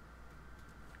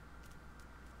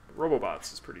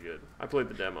 Robobots is pretty good. I played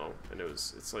the demo, and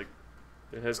it's like,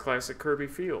 it has classic Kirby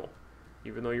feel,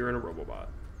 even though you're in a Robobot.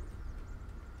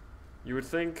 You would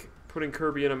think putting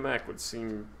Kirby in a mech would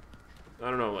seem, I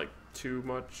don't know, like too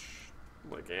much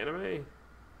like anime.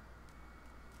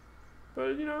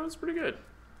 But, you know, it's pretty good.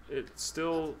 It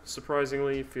still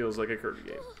surprisingly feels like a Kirby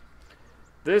game.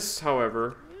 This,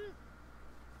 however,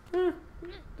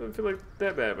 doesn't feel like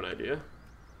that bad of an idea.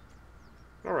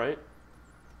 Alright.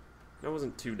 That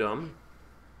wasn't too dumb.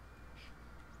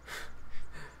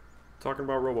 Talking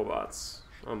about Robobots.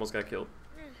 Almost got killed.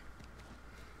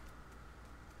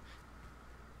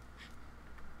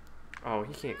 Oh,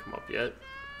 he can't come up yet.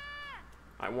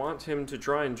 I want him to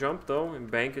try and jump, though, and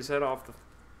bank his head off the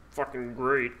fucking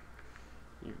grate.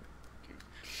 You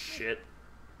shit.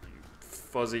 You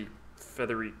fuzzy,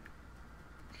 feathery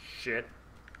shit.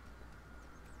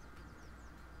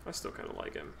 I still kind of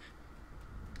like him.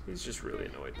 He's just really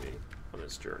annoyed me on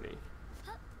this journey.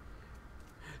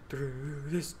 Through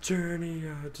this journey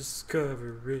of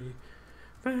discovery,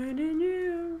 finding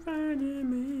you, finding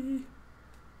me.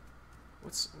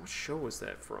 What show was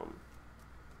that from?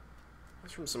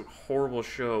 That's from some horrible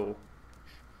show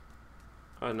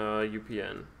on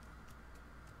UPN.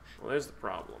 Well, there's the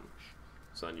problem.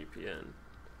 It's on UPN.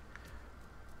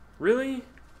 Really?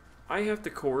 I have to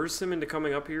coerce him into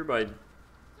coming up here by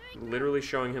literally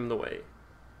showing him the way.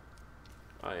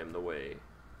 I am the way.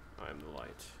 I am the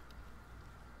light.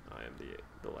 I am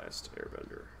the last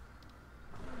airbender.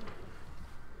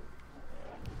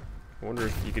 I wonder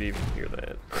if you could even hear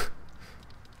that.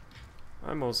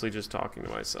 I'm mostly just talking to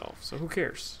myself, so who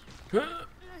cares?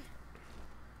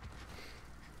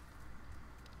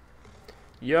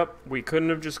 Yep, we couldn't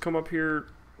have just come up here.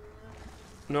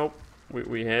 Nope,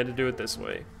 we had to do it this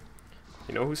way.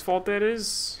 You know whose fault that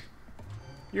is?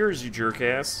 Yours, you jerk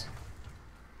ass.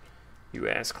 You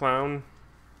ass clown.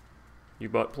 You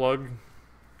butt plug.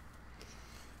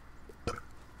 Now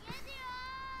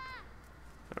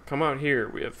come out here,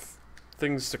 we have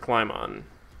things to climb on.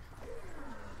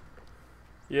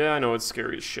 Yeah, I know, it's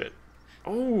scary as shit.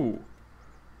 Oh!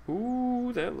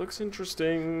 Ooh, that looks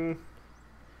interesting.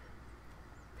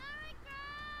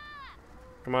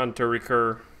 Come on,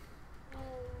 Trico.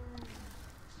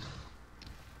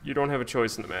 You don't have a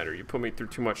choice in the matter. You put me through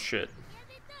too much shit.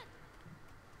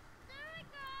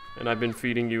 And I've been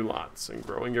feeding you lots and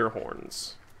growing your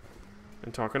horns.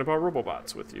 And talking about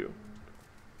Robobots with you.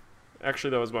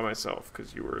 Actually, that was by myself,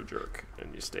 because you were a jerk,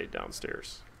 and you stayed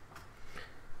downstairs.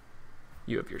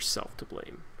 You have yourself to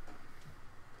blame.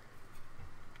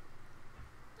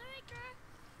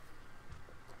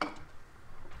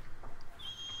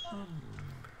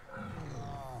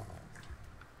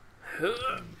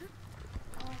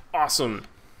 Awesome.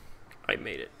 I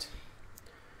made it.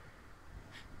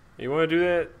 You want to do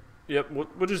that? Yep,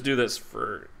 we'll just do this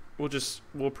for...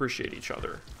 We'll appreciate each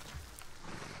other.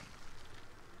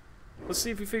 Let's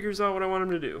see if he figures out what I want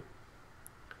him to do.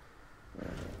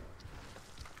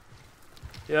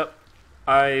 Yep.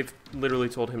 I've literally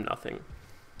told him nothing.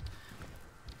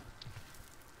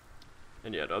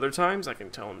 And yet other times I can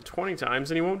tell him 20 times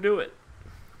and he won't do it.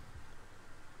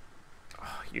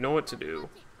 Oh, you know what to do.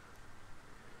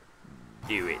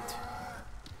 Do it.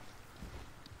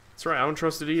 That's right, I don't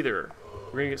trust it either.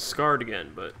 We're gonna get scarred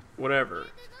again, but whatever.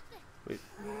 Wait.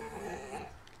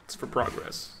 It's for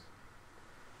progress.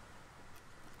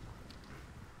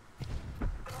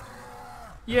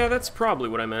 Yeah, that's probably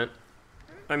what I meant.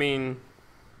 I mean,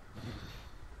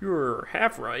 you were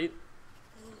half right.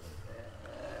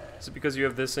 Is it because you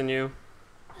have this in you?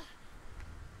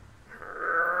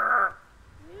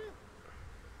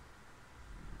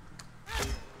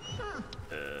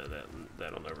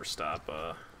 That'll never stop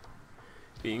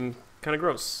being kind of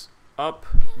gross. Up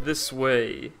this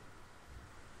way.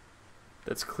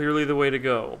 That's clearly the way to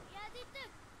go.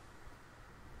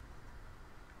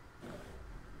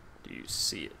 Do you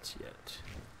see it yet?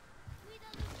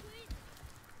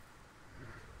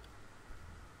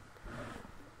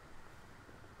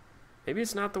 Maybe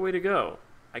it's not the way to go.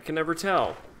 I can never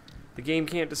tell. The game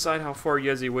can't decide how far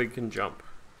Yezziwig can jump.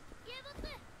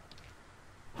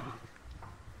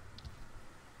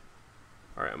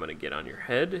 Alright, I'm going to get on your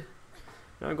head.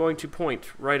 Now I'm going to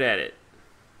point right at it.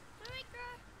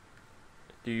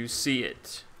 Do you see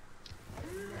it?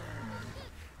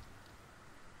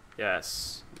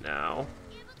 Yes. Now,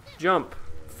 jump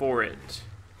for it.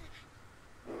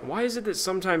 Why is it that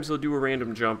sometimes he'll do a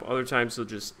random jump, other times he'll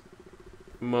just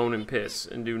moan and piss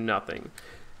and do nothing?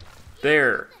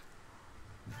 There.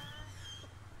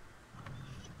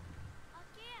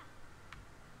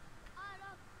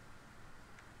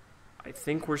 I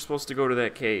think we're supposed to go to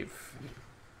that cave.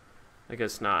 I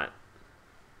guess not.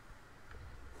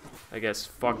 I guess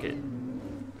fuck it.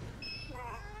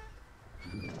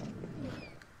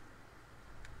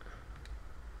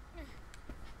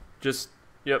 Just,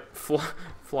 yep,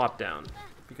 flop down.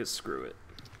 Because screw it.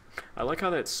 I like how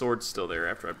that sword's still there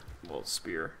after I, well,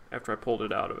 spear, after I pulled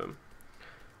it out of him.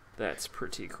 That's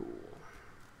pretty cool.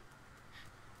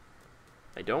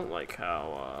 I don't like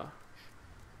how,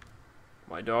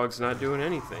 my dog's not doing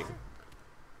anything.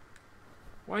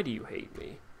 Why do you hate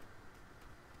me?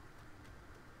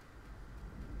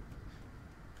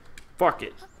 Fuck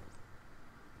it.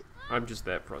 I'm just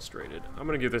that frustrated. I'm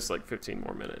gonna give this like 15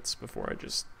 more minutes before I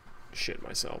just shit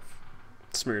myself.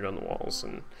 Smear it on the walls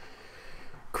and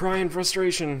cry in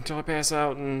frustration until I pass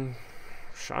out and,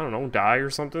 I don't know, die or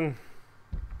something.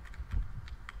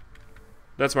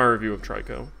 That's my review of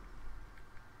Trico.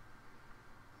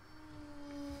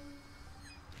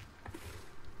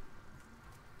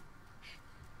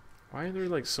 Why are there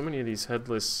like so many of these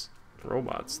headless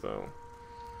robots though?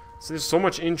 So there's so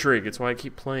much intrigue, it's why I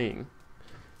keep playing.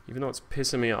 Even though it's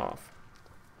pissing me off.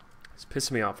 It's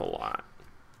pissing me off a lot.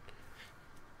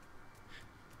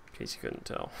 In case you couldn't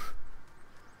tell.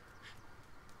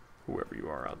 Whoever you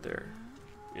are out there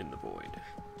in the void.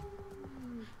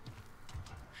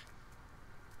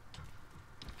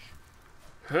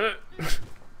 Huh.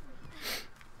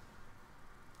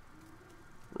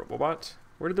 Robobot?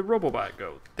 Where did the Robobot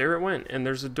go? There it went, and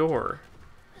there's a door.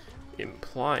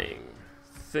 Implying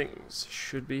things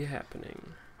should be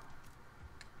happening.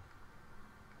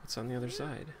 What's on the other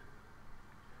side?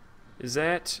 Is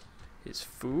that his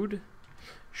food?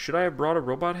 Should I have brought a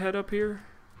robot head up here?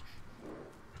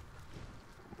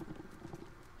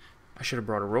 I should have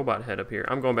brought a robot head up here.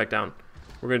 I'm going back down.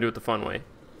 We're gonna do it the fun way.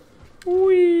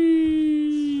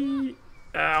 Whee!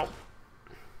 Ow.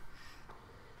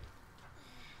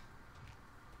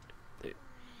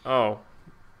 Oh.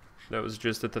 That was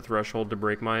just at the threshold to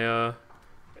break my,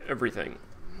 everything.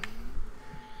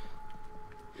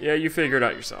 Yeah, you figure it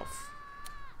out yourself.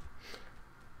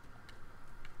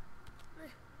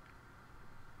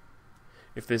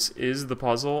 If this is the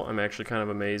puzzle, I'm actually kind of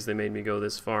amazed they made me go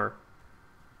this far.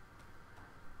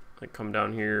 Like, come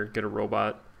down here, get a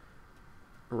robot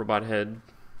head.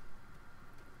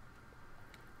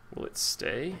 Will it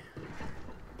stay?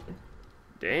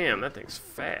 Damn, that thing's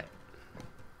fat.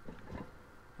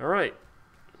 Alright.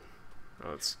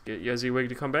 Let's get Yezziwig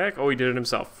to come back. Oh, he did it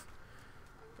himself.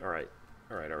 Alright.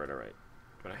 Alright. I'm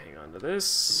gonna hang on to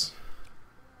this.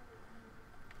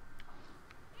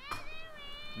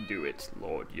 Do it,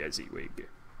 Lord Yeziwig.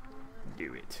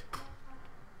 Do it.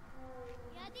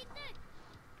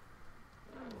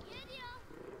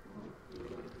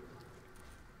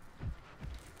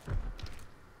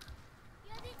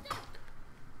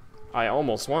 I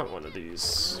almost want one of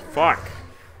these. Fuck!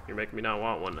 You're making me not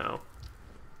want one now.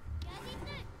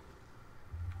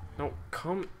 No,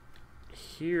 come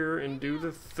here and do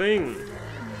the thing.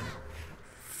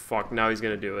 Fuck, now he's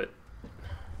gonna do it.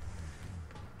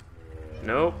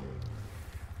 Nope.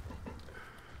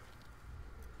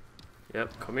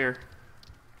 Yep, come here.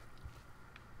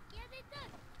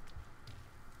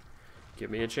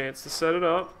 Give me a chance to set it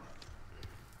up.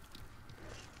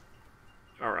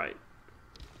 Alright.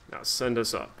 Now send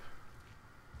us up.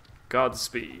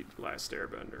 Godspeed, Last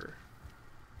Airbender.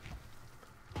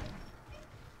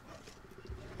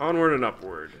 Onward and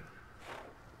upward.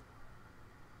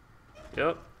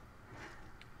 Yep.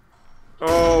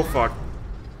 Oh, fuck.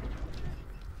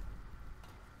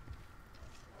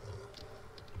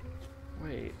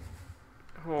 Wait.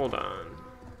 Hold on.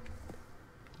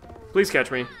 Please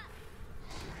catch me.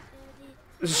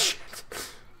 Shit.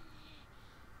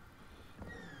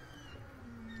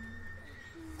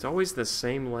 It's always the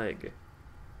same leg.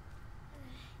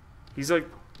 He's like,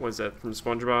 what is that, from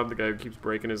SpongeBob? The guy who keeps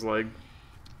breaking his leg.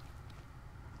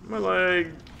 My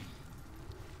leg.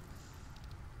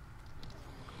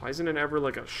 Why isn't it ever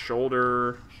like a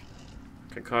shoulder,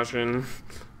 concussion?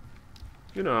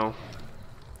 You know,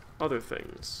 other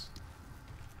things.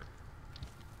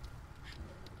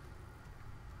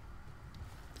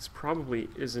 This probably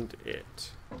isn't it.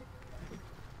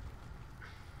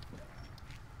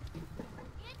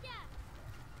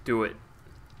 Do it.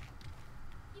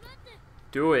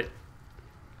 Do it.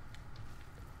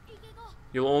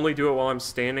 You'll only do it while I'm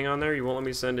standing on there? You won't let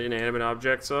me send inanimate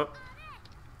objects up?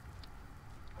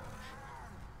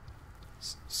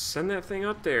 Send that thing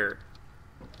up there.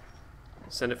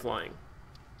 Send it flying.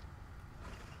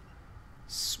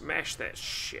 Smash that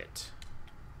shit.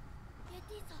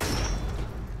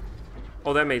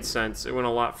 Oh, that made sense. It went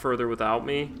a lot further without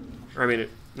me. Or, I mean,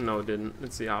 no, it didn't.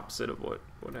 It's the opposite of what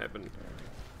happened.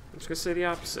 I'm just gonna say the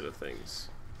opposite of things.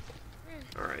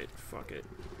 Alright, fuck it.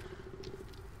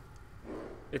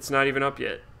 It's not even up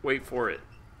yet. Wait for it.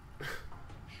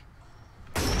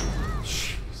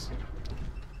 Jeez.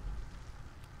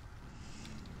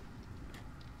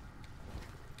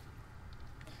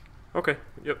 Okay,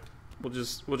 yep. We'll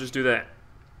just do that.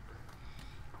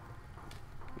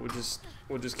 We'll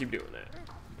just keep doing that.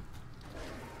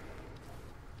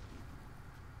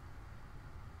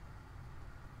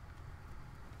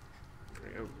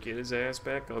 Get his ass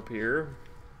back up here.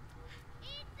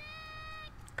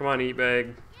 Come on, eat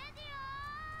bag.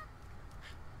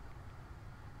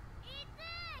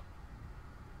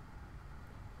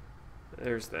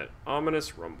 There's that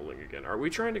ominous rumbling again. Are we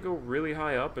trying to go really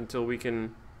high up until we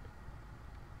can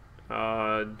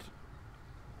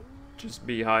just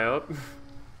be high up?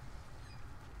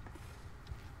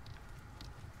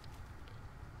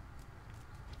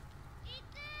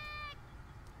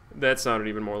 That sounded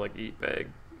even more like eat bag.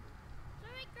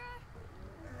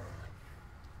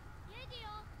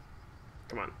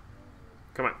 Come on.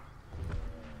 Come on.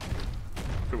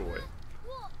 Move away.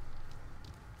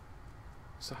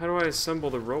 So how do I assemble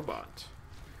the robot?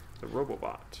 The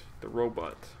Robobot. The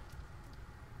robot.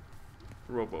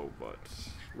 Robobot.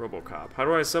 Robocop. How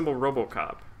do I assemble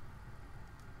Robocop?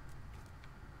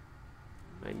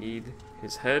 I need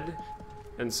his head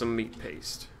and some meat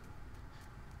paste.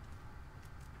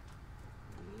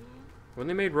 When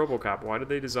they made Robocop, why did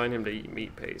they design him to eat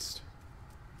meat paste?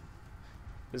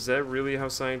 Is that really how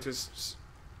scientists...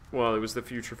 Well, it was the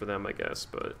future for them, I guess,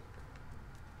 but...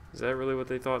 Is that really what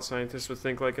they thought scientists would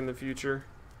think like in the future?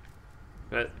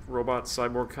 That robot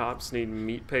cyborg cops need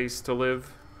meat paste to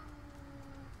live?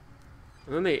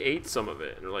 And then they ate some of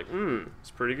it, and they're like,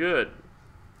 it's pretty good.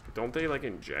 But don't they, like,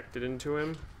 inject it into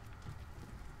him?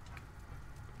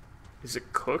 Is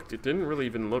it cooked? It didn't really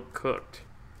even look cooked.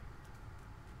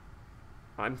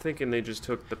 I'm thinking they just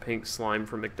took the pink slime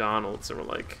from McDonald's and were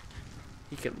like,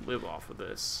 he can live off of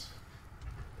this.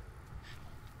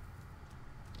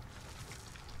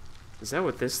 Is that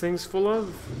what this thing's full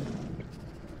of?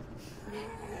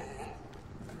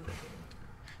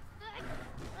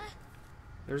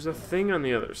 There's a thing on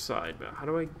the other side, but how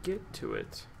do I get to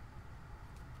it?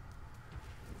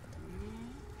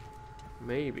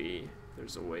 Maybe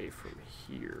there's a way from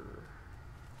here.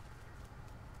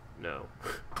 No.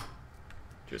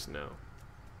 Just no.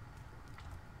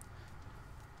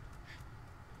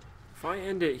 If I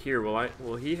end it here,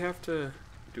 will he have to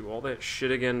do all that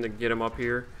shit again to get him up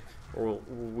here? Or will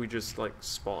we just, like,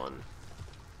 spawn?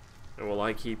 And will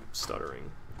I keep stuttering?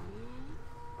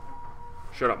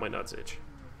 Shut up, my nuts itch.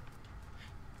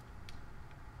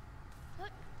 I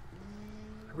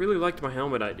really liked my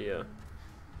helmet idea.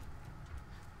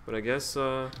 But I guess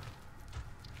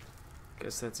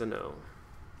that's a no.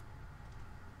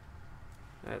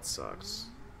 That sucks.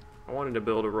 I wanted to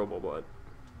build a robo-butt.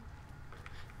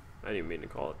 I didn't even mean to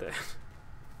call it that.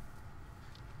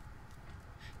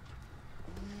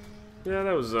 Yeah,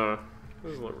 that was a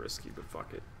little risky, but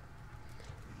fuck it.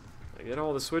 I get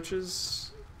all the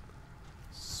switches.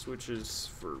 Switches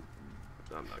for...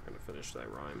 I'm not gonna finish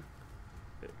that rhyme.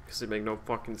 Because it make no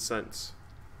fucking sense.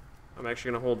 I'm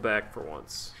actually gonna hold back for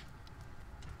once.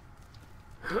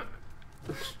 A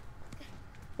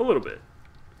little bit.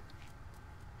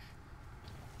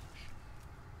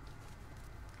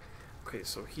 Okay,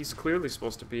 so he's clearly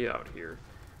supposed to be out here.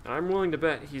 And I'm willing to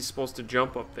bet he's supposed to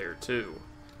jump up there, too.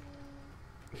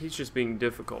 He's just being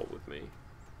difficult with me.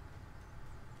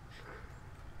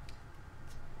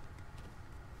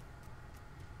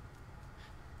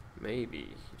 Maybe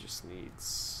he just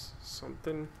needs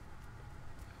something.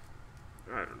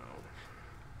 I don't know.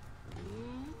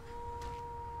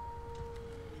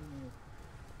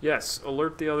 Yes,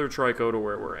 alert the other Trico to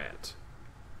where we're at.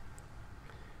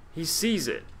 He sees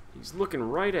it. He's looking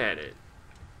right at it.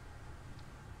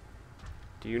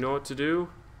 Do you know what to do?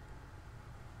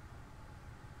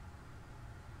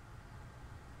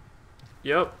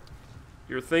 Yep.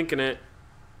 You're thinking it.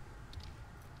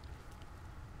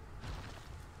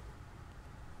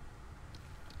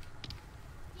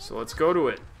 So let's go to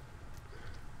it.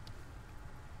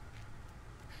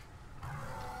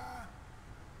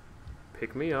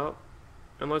 Pick me up,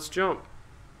 and let's jump.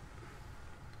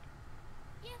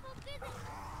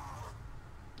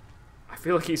 I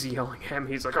feel like he's yelling at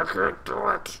me. He's like, I can't do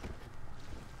it.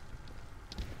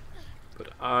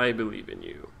 But I believe in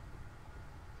you.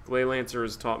 Glaylancer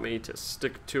has taught me to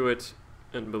stick to it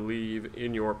and believe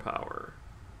in your power.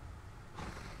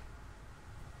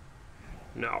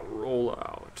 Now roll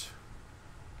out.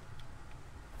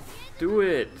 Do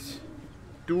it.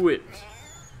 Do it.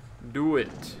 Do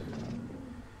it.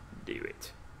 Do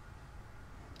it.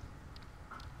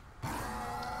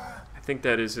 I think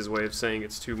that is his way of saying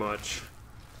it's too much.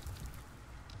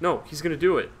 No, he's gonna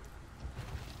do it.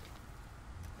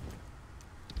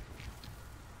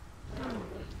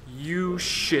 You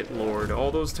shit lord.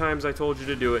 All those times I told you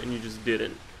to do it and you just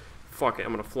didn't. Fuck it,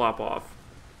 I'm gonna flop off.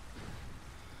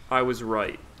 I was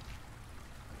right.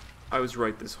 I was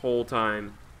right this whole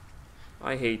time.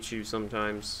 I hate you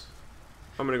sometimes.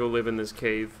 I'm gonna go live in this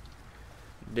cave.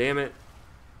 Damn it.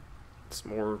 It's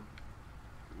more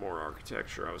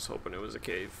architecture. I was hoping it was a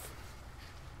cave.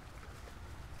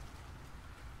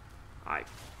 I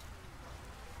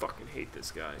fucking hate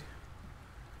this guy.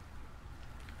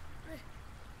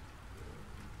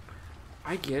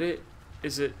 I get it.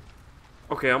 Is it...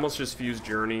 Okay, I almost just fused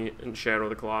Journey and Shadow of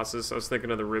the Colossus. I was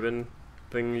thinking of the ribbon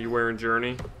thing you wear in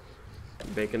Journey.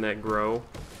 Making that grow.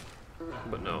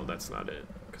 But no, that's not it.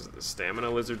 Because of the stamina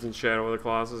lizards in Shadow of the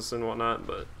Colossus and whatnot,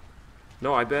 but...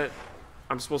 No, I bet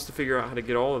I'm supposed to figure out how to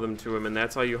get all of them to him, and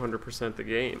that's how you 100% the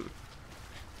game.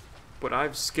 But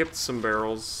I've skipped some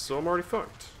barrels, so I'm already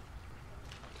fucked.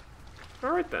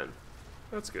 Alright then.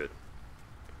 That's good.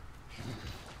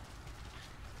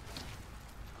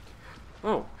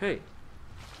 Oh, hey.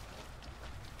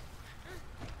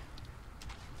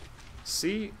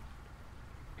 See?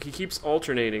 He keeps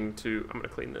alternating to... I'm gonna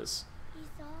clean this.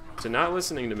 To not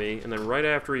listening to me, and then right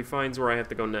after he finds where I have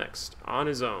to go next. On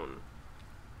his own.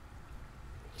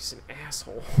 He's an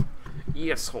asshole.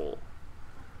 Asshole.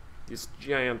 This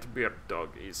giant bear dog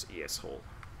is asshole.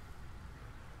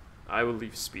 I will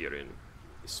leave spear in.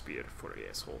 Spear for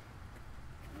asshole.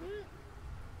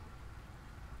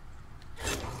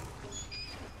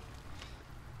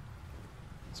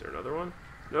 Is there another one?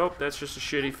 Nope, that's just a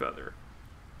shitty feather.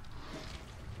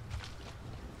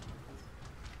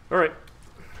 Alright.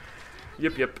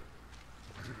 Yip yip.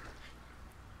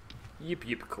 Yip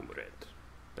yip comrade.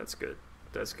 That's good.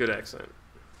 That's good accent.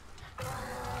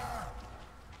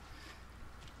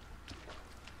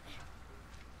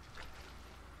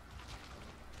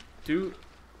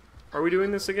 Are we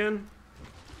doing this again?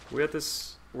 We're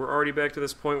already back to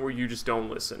this point where you just don't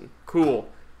listen. Cool.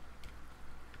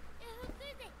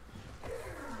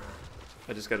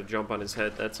 I just gotta jump on his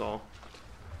head, that's all.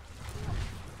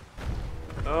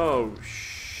 Oh,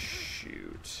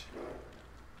 shoot.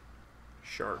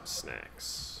 Shark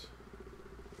snacks.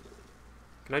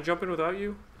 Can I jump in without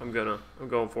you? I'm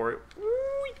going for it.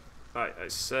 I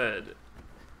said...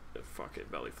 Fuck it,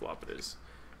 belly flop it is.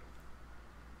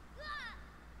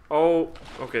 Oh,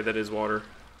 okay, that is water.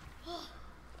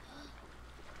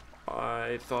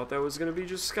 I thought that was gonna be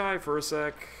just sky for a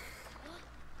sec.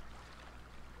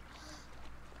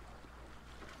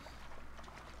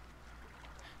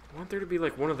 I want there to be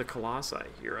like one of the colossi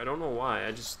here. I don't know why.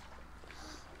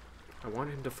 I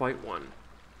want him to fight one.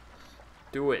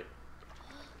 Do it.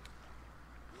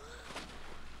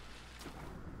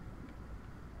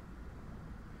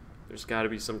 There's got to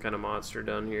be some kind of monster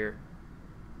down here.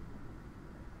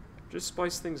 Just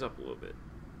spice things up a little bit.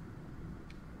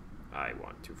 I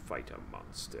want to fight a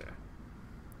monster.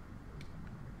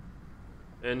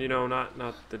 And you know,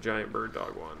 not the giant bird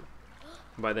dog one.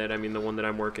 By that I mean the one that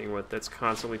I'm working with that's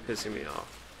constantly pissing me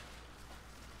off.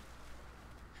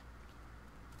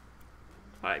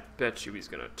 I bet you he's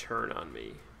gonna turn on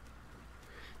me.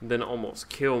 And then almost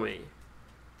kill me.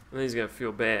 And then he's gonna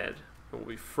feel bad. And we'll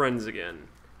be friends again.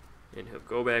 And he'll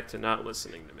go back to not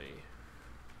listening to me.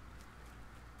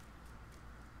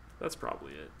 That's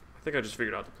probably it. I think I just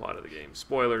figured out the plot of the game.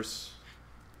 Spoilers.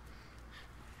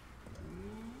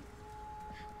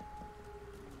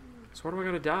 So why do I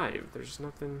gotta dive? There's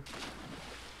nothing...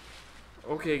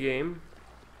 Okay, game.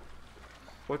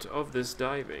 What of this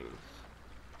diving?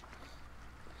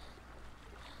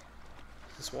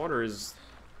 This water is...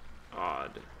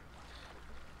 odd.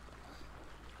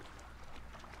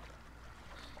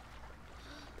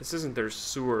 This isn't their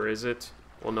sewer, is it?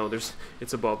 Well, no,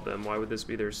 it's above them. Why would this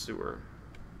be their sewer?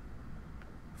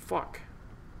 Fuck.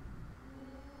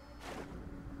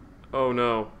 Oh,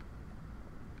 no.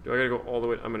 Do I gotta go all the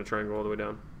way... I'm gonna try and go all the way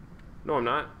down. No, I'm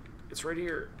not. It's right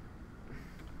here.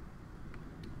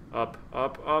 Up,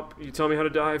 up, up. You tell me how to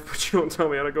dive, but you don't tell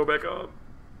me how to go back up.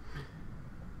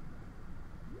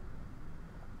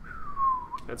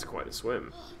 That's quite a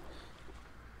swim.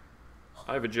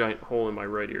 I have a giant hole in my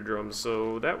right eardrum,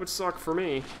 so that would suck for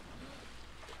me.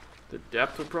 The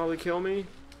depth would probably kill me.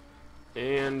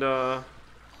 And,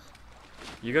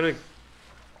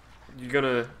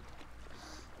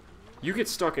 You get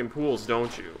stuck in pools,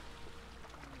 don't you?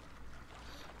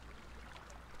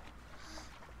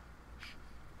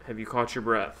 Have you caught your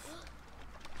breath?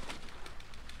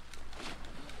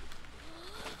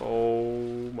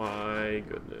 Oh my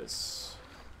goodness.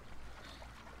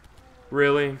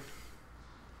 Really?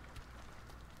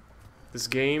 This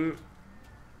game...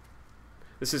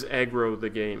 This is aggro the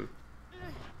game.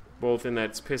 Both in that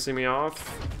it's pissing me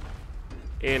off,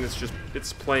 and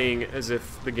it's playing as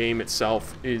if the game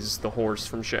itself is the horse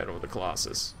from Shadow of the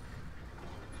Colossus.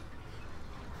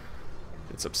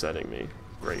 It's upsetting me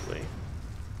greatly.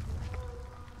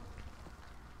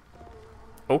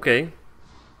 Okay.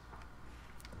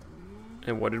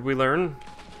 And what did we learn?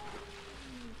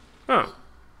 Oh.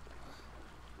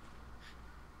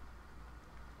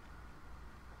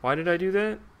 Why did I do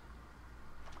that?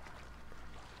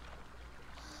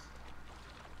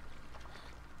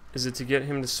 Is it to get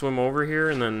him to swim over here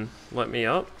and then let me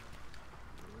up?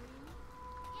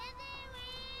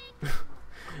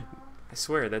 I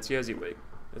swear, that's Yeziwig.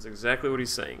 That's exactly what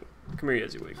he's saying. Come here,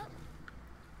 Yeziwig.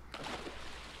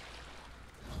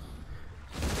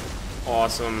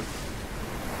 Awesome.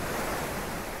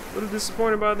 A little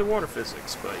disappointed by the water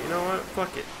physics, but you know what?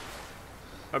 Fuck it.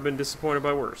 I've been disappointed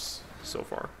by worse so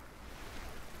far.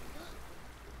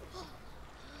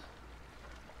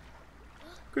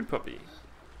 Good puppy.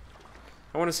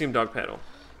 I want to see him dog paddle.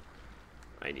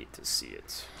 I need to see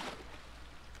it.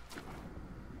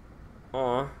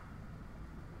 Aw.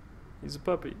 He's a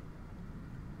puppy.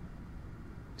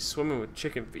 He's swimming with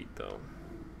chicken feet, though.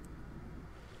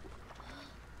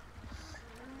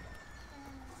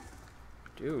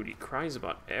 Dude, he cries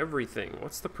about everything.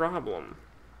 What's the problem?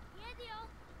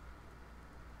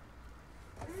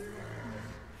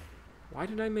 Why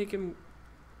did I make him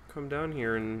come down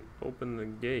here and open the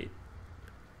gate?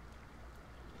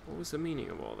 What was the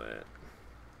meaning of all that?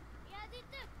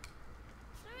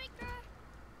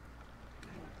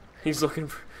 He's looking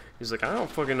for... He's like, I don't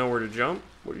fucking know where to jump.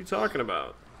 What are you talking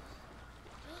about?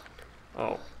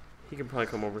 Oh, he can probably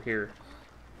come over here.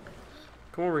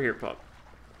 Come over here, pup.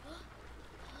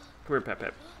 Come here, Pep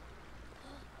Pep.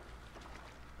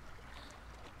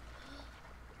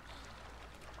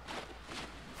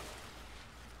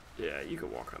 Yeah, you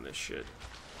can walk on this shit.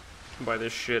 By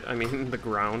this shit, I mean the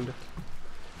ground.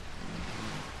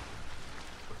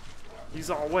 He's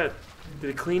all wet. Did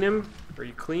it clean him? Are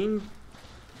you clean?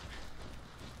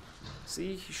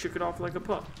 See, he shook it off like a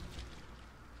pup.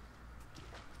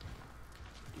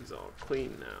 He's all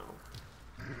clean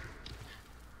now.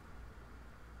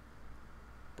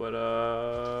 But,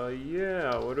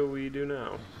 yeah, what do we do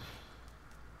now?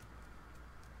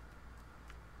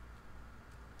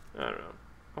 I don't know.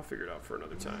 I'll figure it out for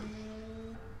another time.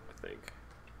 I think.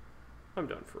 I'm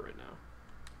done for right now.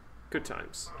 Good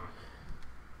times.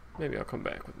 Maybe I'll come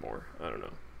back with more. I don't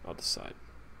know. I'll decide.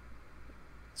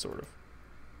 Sort of.